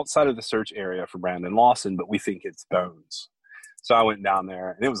outside of the search area for Brandon Lawson, but we think it's bones. So I went down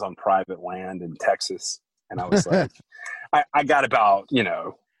there, and it was on private land in Texas. And I was like, I got about,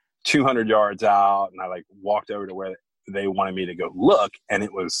 200 yards out, and I walked over to where they wanted me to go look, and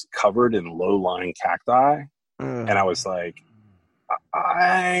it was covered in low-lying cacti. And I was like,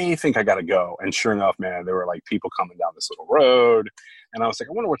 I think I got to go. And sure enough, man, there were people coming down this little road. And I was like,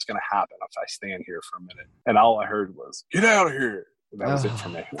 I wonder what's going to happen if I stand here for a minute. And all I heard was, get out of here. And that was it for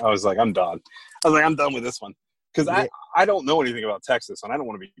me. I was like, I'm done. I was like, I'm done with this one. Because I don't know anything about Texas, and I don't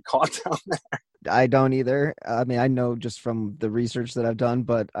want to be caught down there. I don't either. I mean, I know just from the research that I've done,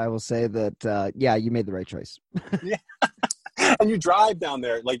 but I will say that, you made the right choice. Yeah. And you drive down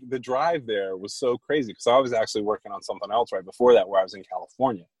there. The drive there was so crazy because I was actually working on something else right before that where I was in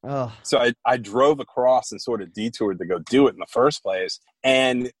California. Oh. So I drove across and sort of detoured to go do it in the first place.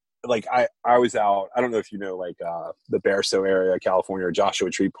 And I was out, I don't know if you know, the Barstow area, California, or Joshua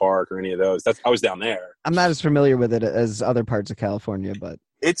Tree Park or any of those. I was down there. I'm not as familiar with it as other parts of California, but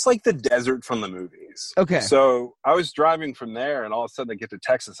it's like the desert from the movies. Okay. So I was driving from there, and all of a sudden I get to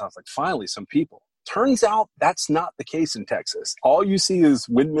Texas. And I was like, finally, some people. Turns out that's not the case in Texas. All you see is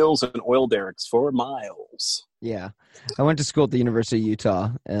windmills and oil derricks for miles. Yeah. I went to school at the University of Utah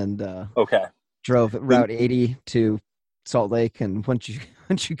and drove Route 80 to Salt Lake. And once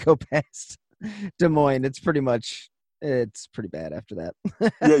you go past Des Moines, it's pretty bad after that.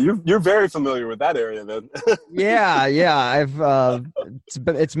 Yeah, you're very familiar with that area then. Yeah. I've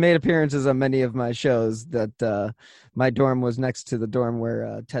it's made appearances on many of my shows. That my dorm was next to the dorm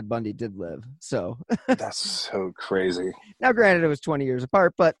where Ted Bundy did live. So that's so crazy. Now, granted, it was 20 years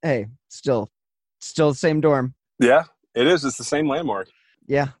apart, but hey, still the same dorm. Yeah, it is. It's the same landmark.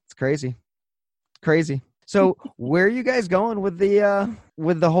 Yeah, it's crazy. So where are you guys going with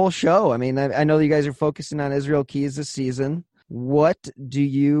the whole show? I mean, I know you guys are focusing on Israel Keyes this season. What do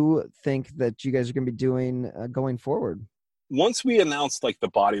you think that you guys are going to be doing going forward? Once we announce the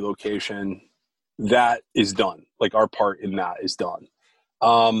body location, that is done. Our part in that is done.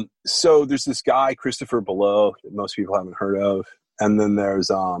 So there's this guy, Christopher Below, that most people haven't heard of. And then there's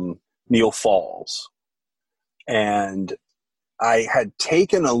Neil Falls. And I had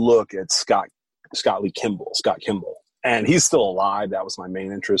taken a look at Scott Kimball. And he's still alive. That was my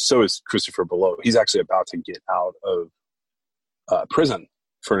main interest. So is Christopher Below. He's actually about to get out of prison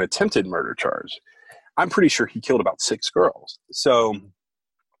for an attempted murder charge. I'm pretty sure he killed about 6 girls. So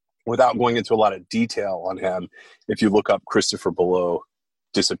without going into a lot of detail on him, if you look up Christopher Below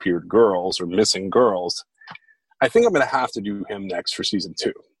disappeared girls or missing girls, I think I'm going to have to do him next for season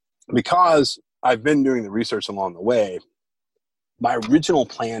 2. Because I've been doing the research along the way, my original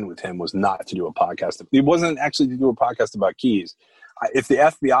plan with him was not to do a podcast. It wasn't actually to do a podcast about Keyes. If the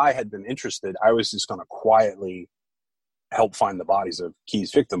FBI had been interested, I was just going to quietly help find the bodies of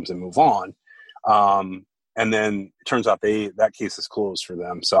Keyes victims and move on. And then it turns out that case is closed for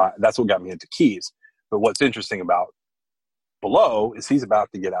them. So that's what got me into Keyes. But what's interesting about Below is he's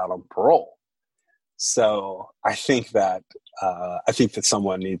about to get out on parole. So I think that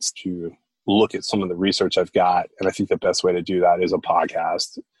someone needs to look at some of the research I've got, and I think the best way to do that is a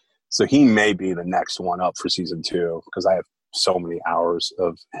podcast. So he may be the next one up for season 2 because I have so many hours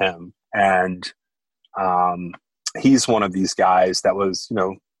of him, and he's one of these guys that was,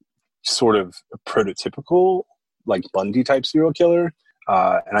 sort of a prototypical like Bundy type serial killer.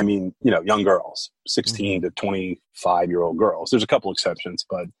 And I mean, young girls, 16 to 25-year-old girls. There's a couple exceptions,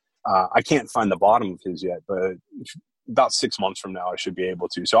 but I can't find the bottom of his yet, but about 6 months from now, I should be able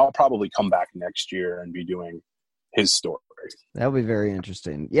to. So I'll probably come back next year and be doing his story. That would be very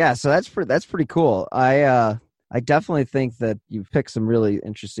interesting. Yeah. So that's pretty cool. I definitely think that you've picked some really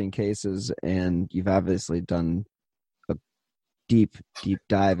interesting cases, and you've obviously done a deep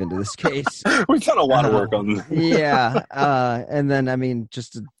dive into this case. We've done a lot of work on yeah. And then, I mean,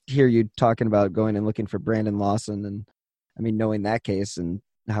 just to hear you talking about going and looking for Brandon Lawson, and I mean, knowing that case and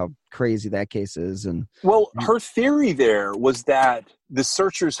how crazy that case is. And well, her theory there was that the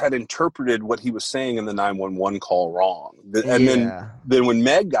searchers had interpreted what he was saying in the 911 call wrong. And then when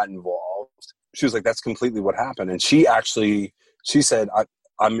Meg got involved, she was like, that's completely what happened. And she said,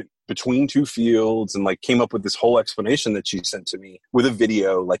 I'm between two fields, and like came up with this whole explanation that she sent to me with a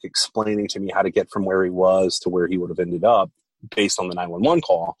video, like explaining to me how to get from where he was to where he would have ended up based on the 911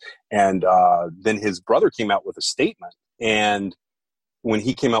 call. And then his brother came out with a statement. And when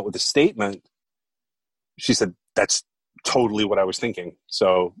he came out with a statement, she said, that's totally what I was thinking.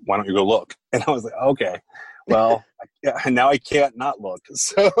 So why don't you go look? And I was like, okay, well, now I can't not look.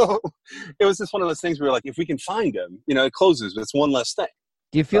 So it was just one of those things where like, if we can find him, it closes. It's one less thing.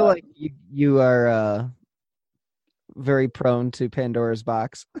 Do you feel like you are very prone to Pandora's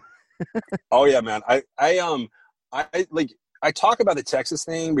box? Oh yeah, man. I talk about the Texas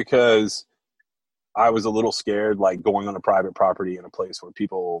thing because I was a little scared, like going on a private property in a place where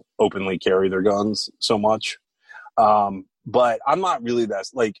people openly carry their guns so much. But I'm not really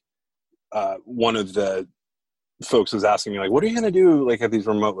one of the folks was asking me like, what are you going to do like at these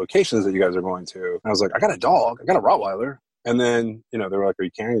remote locations that you guys are going to? And I was like, I got a dog, I got a Rottweiler. And then, they were like, are you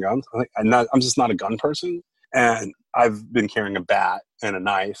carrying guns? I'm like, I'm just not a gun person. And I've been carrying a bat and a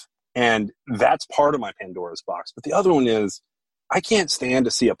knife. And that's part of my Pandora's box. But the other one is, I can't stand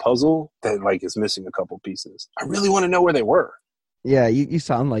to see a puzzle that like is missing a couple pieces. I really want to know where they were. Yeah, you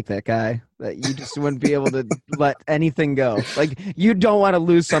sound like that guy that you just wouldn't be able to let anything go. Like you don't want to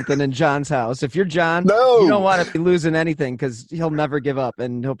lose something in John's house. If you're John, you don't want to be losing anything because he'll never give up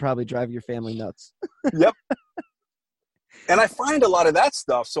and he'll probably drive your family nuts. Yep. And I find a lot of that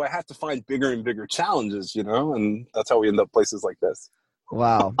stuff, so I have to find bigger and bigger challenges, and that's how we end up places like this.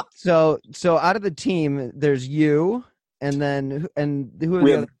 Wow. So out of the team, there's you. And then, who are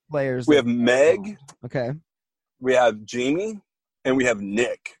the other players? We have Meg. Okay. We have Jamie, and we have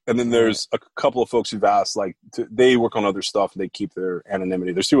Nick. And then there's a couple of folks who've asked, they work on other stuff. And they keep their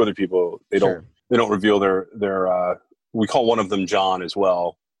anonymity. There's two other people. They don't reveal their. We call one of them John as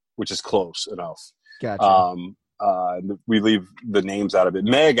well, which is close enough. Gotcha. We leave the names out of it.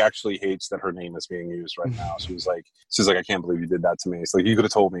 Meg actually hates that her name is being used right now. She's like, I can't believe you did that to me. It's like, you could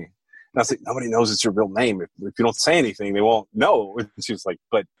have told me. And I was like, nobody knows it's your real name. If you don't say anything, they won't know. And she was like,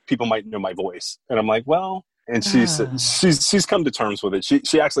 but people might know my voice. And I'm like, well, and she's come to terms with it.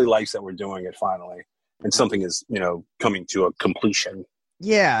 She actually likes that we're doing it finally. And something is, coming to a completion.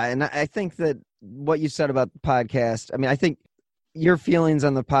 Yeah. And I think that what you said about the podcast, I mean, I think your feelings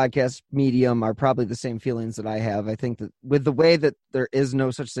on the podcast medium are probably the same feelings that I have. I think that with the way that there is no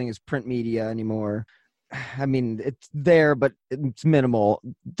such thing as print media anymore, I mean, it's there, but it's minimal.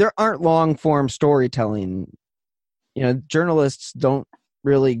 There aren't long form storytelling. Journalists don't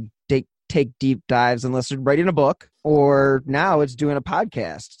really take deep dives unless they're writing a book, or now it's doing a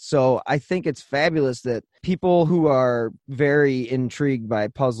podcast. So I think it's fabulous that people who are very intrigued by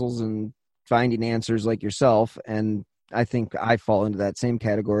puzzles and finding answers like yourself, and I think I fall into that same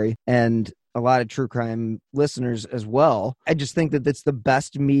category, and a lot of true crime listeners as well. I just think that it's the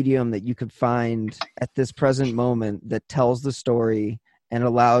best medium that you could find at this present moment that tells the story and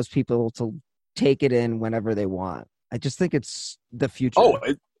allows people to take it in whenever they want. I just think it's the future. Oh,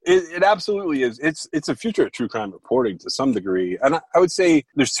 It absolutely is. It's a future of true crime reporting to some degree. And I would say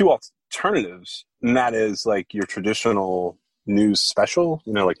there's two alternatives, and that is like your traditional news special,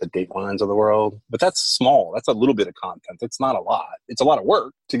 like the Datelines of the world. But that's small. That's a little bit of content. It's not a lot. It's a lot of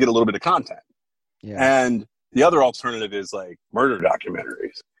work to get a little bit of content. Yeah. And the other alternative is like murder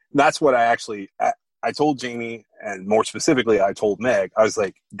documentaries. That's what I told Jamie, and more specifically, I told Meg. I was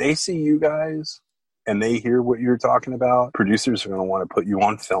like, they see you guys and they hear what you're talking about. Producers are going to want to put you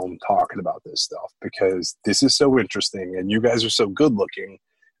on film talking about this stuff because this is so interesting and you guys are so good looking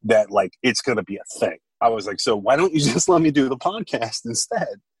that like it's going to be a thing. I was like, so why don't you just let me do the podcast instead?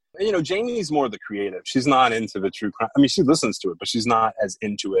 And, Jamie's more the creative. She's not into the true crime. I mean, she listens to it, but she's not as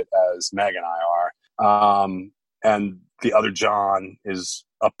into it as Meg and I are. And the other John is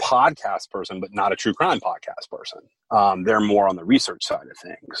a podcast person, but not a true crime podcast person. They're more on the research side of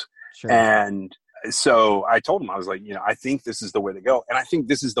things. Sure. And so I told him, I was like, I think this is the way to go. And I think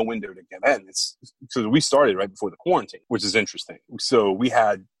this is the window to get in. So we started right before the quarantine, which is interesting. So we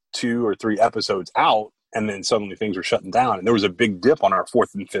had 2 or 3 episodes out, and then suddenly things were shutting down. And there was a big dip on our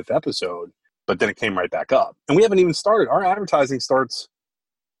 4th and 5th episode, but then it came right back up. And we haven't even started. Our advertising starts,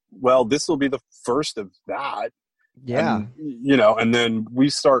 this will be the first of that. Yeah. And, and then we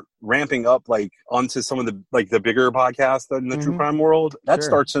start ramping up like onto some of the bigger podcasts in the true crime world. That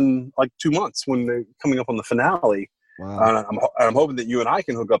starts in like 2 months when they're coming up on the finale. Wow. And I'm hoping that you and I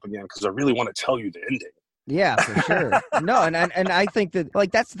can hook up again because I really want to tell you the ending. Yeah, for sure. No, and I think that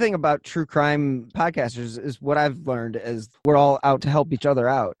like that's the thing about true crime podcasters is what I've learned is we're all out to help each other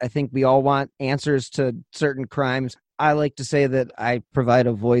out. I think we all want answers to certain crimes. I like to say that I provide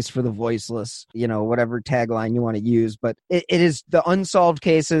a voice for the voiceless, whatever tagline you want to use. But it is the unsolved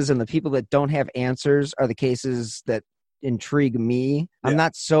cases and the people that don't have answers are the cases that intrigue me. Yeah. I'm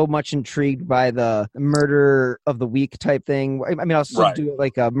not so much intrigued by the murder of the week type thing. I mean, I'll still do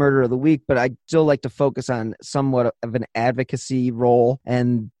like a murder of the week, but I still like to focus on somewhat of an advocacy role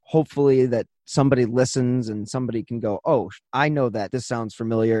and hopefully that somebody listens and somebody can go, oh, I know that this sounds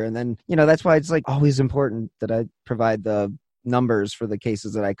familiar. And then, that's why it's like always important that I provide the numbers for the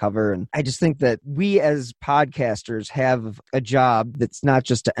cases that I cover. And I just think that we as podcasters have a job that's not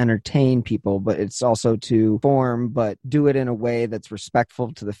just to entertain people, but it's also to inform, but do it in a way that's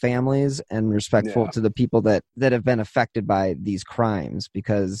respectful to the families and respectful to the people that have been affected by these crimes,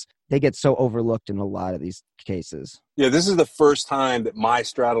 because they get so overlooked in a lot of these cases. Yeah, this is the first time that my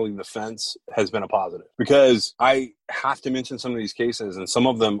straddling the fence has been a positive, because I have to mention some of these cases and some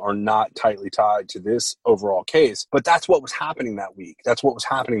of them are not tightly tied to this overall case, but that's what was happening that week. That's what was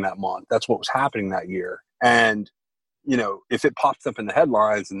happening that month. That's what was happening that year. And, if it pops up in the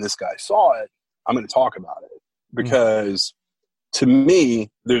headlines and this guy saw it, I'm going to talk about it because to me,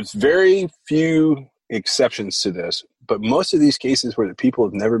 there's very few exceptions to this, but most of these cases where the people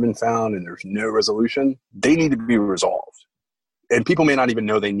have never been found and there's no resolution, they need to be resolved. And people may not even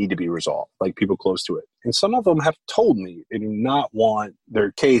know they need to be resolved, like people close to it. And some of them have told me they do not want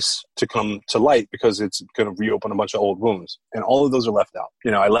their case to come to light because it's going to reopen a bunch of old wounds. And all of those are left out.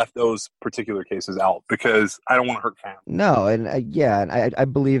 I left those particular cases out because I don't want to hurt families. No, and I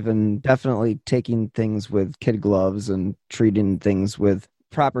believe in definitely taking things with kid gloves and treating things with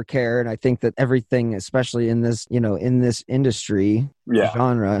proper care. And I think that everything, especially in this, in this industry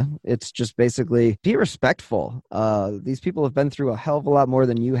genre, it's just basically be respectful. These people have been through a hell of a lot more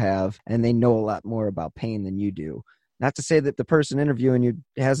than you have, and they know a lot more about pain than you do. Not to say that the person interviewing you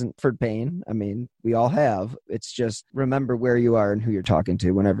hasn't suffered pain. I mean, we all have. It's just remember where you are and who you're talking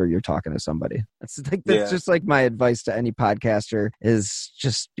to whenever you're talking to somebody. That's just like my advice to any podcaster is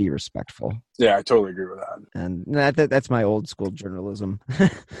just be respectful. Yeah, I totally agree with that. And that's my old school journalism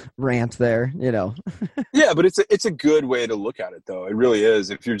rant there, Yeah, but it's a good way to look at it, though. It really is.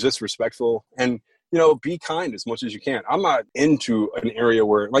 If you're just respectful and be kind as much as you can. I'm not into an area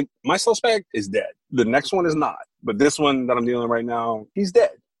where, like, my suspect is dead. The next one is not. But this one that I'm dealing with right now, he's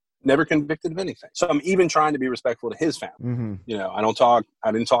dead. Never convicted of anything. So I'm even trying to be respectful to his family. Mm-hmm.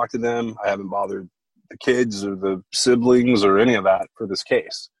 I didn't talk to them. I haven't bothered the kids or the siblings or any of that for this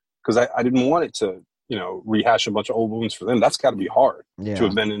case. Because I didn't want it to, rehash a bunch of old wounds for them. That's got to be hard to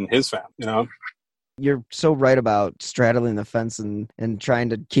have been in his family, You're so right about straddling the fence and trying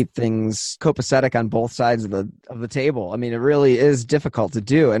to keep things copacetic on both sides of the table. I mean, it really is difficult to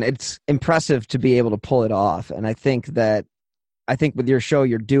do, and it's impressive to be able to pull it off. And I think with your show,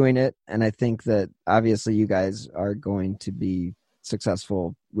 you're doing it, and I think that obviously you guys are going to be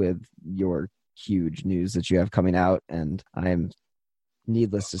successful with your huge news that you have coming out. And I'm,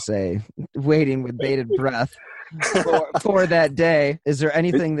 needless to say, waiting with bated breath. for that day. Is there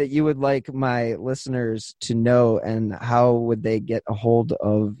anything that you would like my listeners to know, and how would they get a hold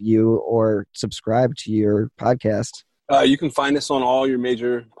of you or subscribe to your podcast? You can find us on all your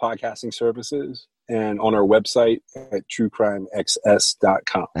major podcasting services and on our website at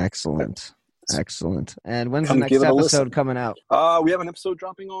truecrimexs.com. Excellent. And when's the next episode coming out? We have an episode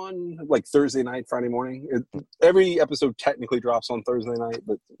dropping on like Thursday night, Friday morning. Every episode technically drops on Thursday night,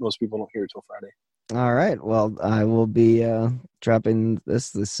 but most people don't hear it till Friday. All right. Well, I will be dropping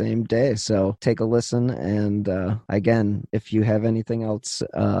this the same day, so take a listen. And again, if you have anything else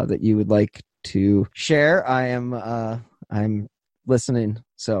that you would like to share, I'm listening.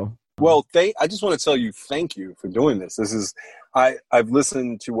 So, well, I just want to tell you thank you for doing this. I've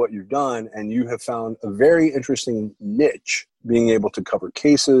listened to what you've done, and you have found a very interesting niche, being able to cover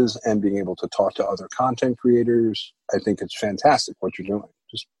cases and being able to talk to other content creators. I think it's fantastic what you're doing.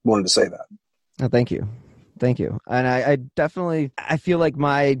 Just wanted to say that. Oh, thank you. And I definitely, I feel like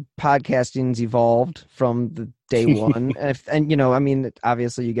my podcasting's evolved from the day one. And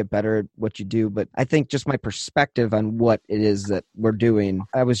obviously you get better at what you do, but I think just my perspective on what it is that we're doing.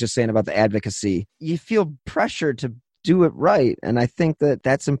 I was just saying about the advocacy. You feel pressure to do it right. And I think that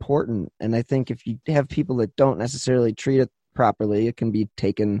that's important. And I think if you have people that don't necessarily treat it properly, it can be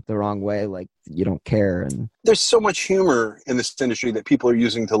taken the wrong way, like you don't care. And there's so much humor in this industry that people are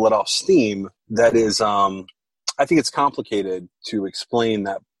using to let off steam that is, I think it's complicated to explain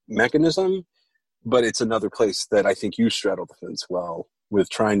that mechanism, but it's another place that I think you straddle the fence well with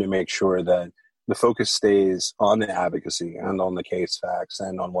trying to make sure that the focus stays on the advocacy and on the case facts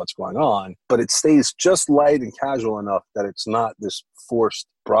and on what's going on, but it stays just light and casual enough that it's not this forced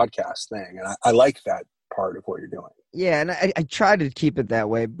broadcast thing. And I like that part of what you're doing. Yeah, and I try to keep it that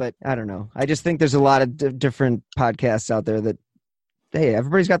way, but I don't know. I just think there's a lot of different podcasts out there that, hey,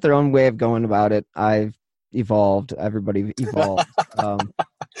 everybody's got their own way of going about it. I've evolved. Everybody evolved.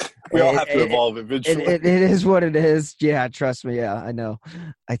 We all have to evolve eventually. It is what it is. Yeah, trust me. Yeah, I know.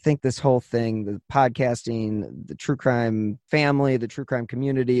 I think this whole thing, the podcasting, the true crime family, the true crime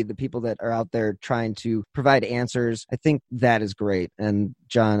community, the people that are out there trying to provide answers, I think that is great. And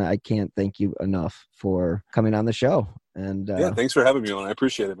John, I can't thank you enough for coming on the show. And yeah, thanks for having me on. I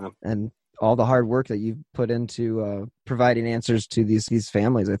appreciate it, man. And all the hard work that you've put into providing answers to these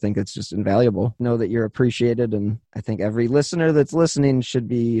families. I think it's just invaluable. Know that you're appreciated, and I think every listener that's listening should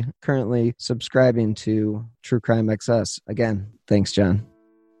be currently subscribing to True Crime XS. Again, thanks, John.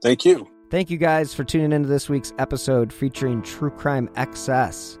 Thank you. Thank you guys for tuning into this week's episode featuring True Crime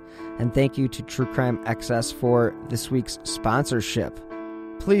XS. And thank you to True Crime XS for this week's sponsorship.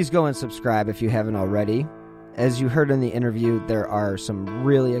 Please go and subscribe if you haven't already. As you heard in the interview, there are some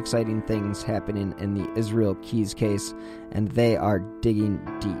really exciting things happening in the Israel Keys case, and they are digging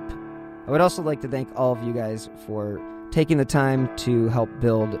deep. I would also like to thank all of you guys for taking the time to help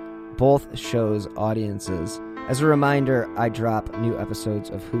build both shows' audiences. As a reminder, I drop new episodes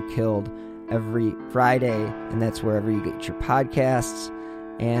of Who Killed every Friday, and that's wherever you get your podcasts.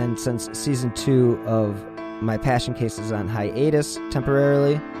 And since season 2 of My Passion Case is on hiatus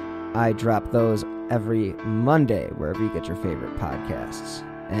temporarily, I drop those every Monday, wherever you get your favorite podcasts.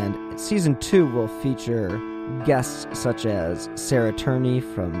 And season 2 will feature guests such as Sarah Turney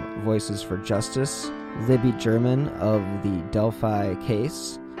from Voices for Justice, Libby German of the Delphi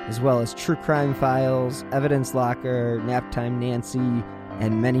case, as well as True Crime Files, Evidence Locker, Naptime Nancy,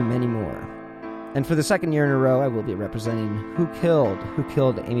 and many, many more. And for the second year in a row, I will be representing Who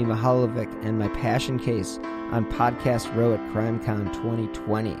Killed Amy Mihaljevic and My Passion Case on Podcast Row at CrimeCon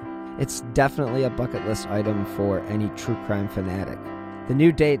 2020. It's definitely a bucket list item for any true crime fanatic. The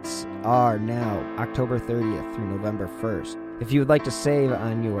new dates are now October 30th through November 1st. If you would like to save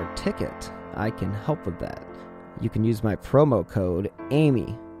on your ticket, I can help with that. You can use my promo code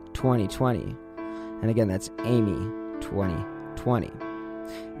AMY2020. And again, that's AMY2020.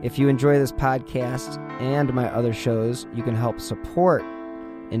 If you enjoy this podcast and my other shows, you can help support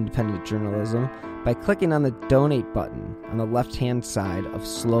independent journalism by clicking on the donate button on the left-hand side of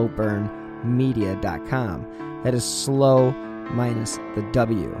slowburnmedia.com. That is slow minus the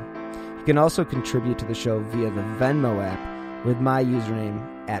W. You can also contribute to the show via the Venmo app with my username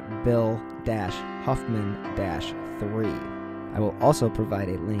at Bill-Huffman-3. I will also provide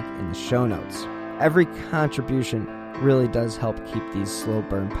a link in the show notes. Every contribution really does help keep these slow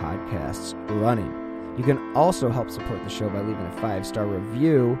burn podcasts running. You can also help support the show by leaving a 5-star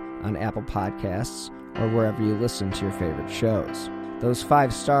review on Apple Podcasts or wherever you listen to your favorite shows. Those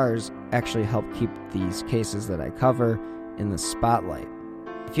 5 stars actually help keep these cases that I cover in the spotlight.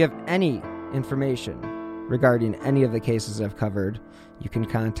 If you have any information regarding any of the cases I've covered, you can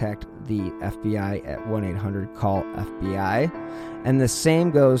contact the FBI at 1-800-CALL-FBI. And the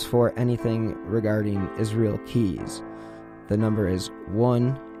same goes for anything regarding Israel Keys. The number is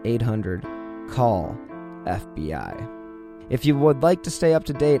 1-800-CALL-FBI. If you would like to stay up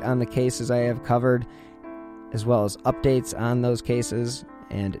to date on the cases I have covered, as well as updates on those cases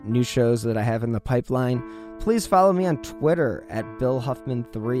and new shows that I have in the pipeline, please follow me on Twitter at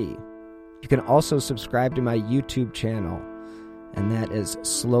BillHuffman3. You can also subscribe to my YouTube channel, and that is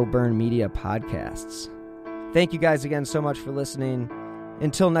Slow Burn Media Podcasts. Thank you guys again so much for listening.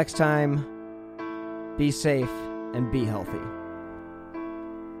 Until next time, be safe and be healthy.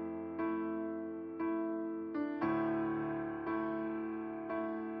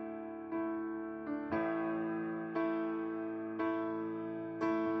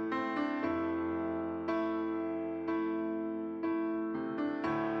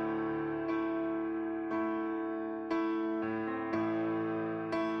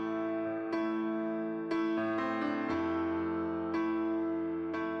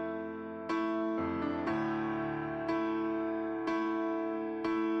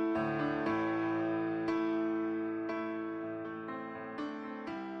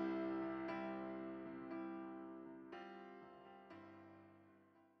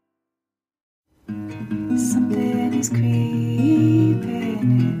 Something is creeping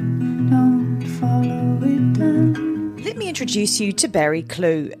in, don't follow it down. Let me introduce you to Barry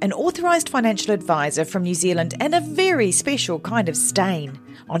Clew, an authorised financial advisor from New Zealand and a very special kind of stain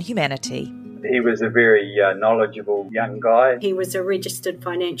on humanity. He was a very knowledgeable young guy. He was a registered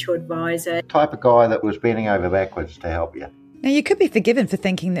financial advisor. Type of guy that was bending over backwards to help you. Now, you could be forgiven for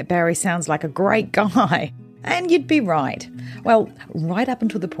thinking that Barry sounds like a great guy, and you'd be right. Well, right up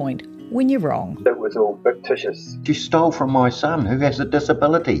until the point when you're wrong. It was all fictitious. She stole from my son who has a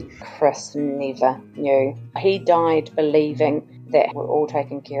disability. Chris never knew. He died believing that we're all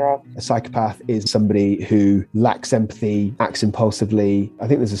taken care of. A psychopath is somebody who lacks empathy, acts impulsively. I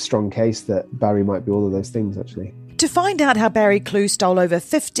think there's a strong case that Barry might be all of those things, actually. To find out how Barry Clew stole over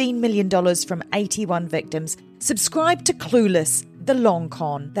 $15 million from 81 victims, subscribe to Clueless, the long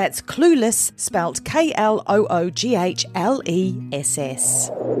con. That's Clueless, spelt Klooghless.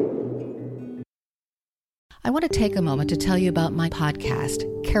 I want to take a moment to tell you about my podcast,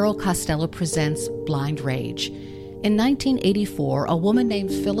 Carol Costello Presents Blind Rage. In 1984, a woman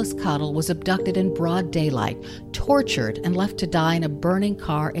named Phyllis Cottle was abducted in broad daylight, tortured, and left to die in a burning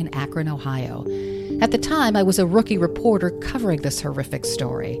car in Akron, Ohio. At the time, I was a rookie reporter covering this horrific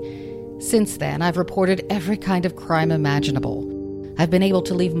story. Since then, I've reported every kind of crime imaginable. I've been able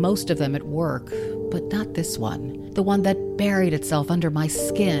to leave most of them at work, but not this one, the one that buried itself under my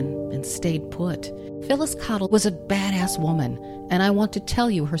skin and stayed put. Phyllis Cottle was a badass woman, and I want to tell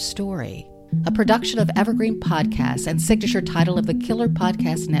you her story. A production of Evergreen Podcasts and signature title of the Killer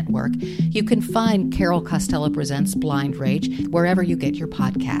Podcast Network, you can find Carol Costello Presents Blind Rage wherever you get your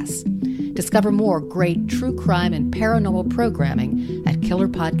podcasts. Discover more great true crime and paranormal programming at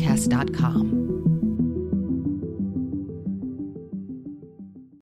killerpodcast.com.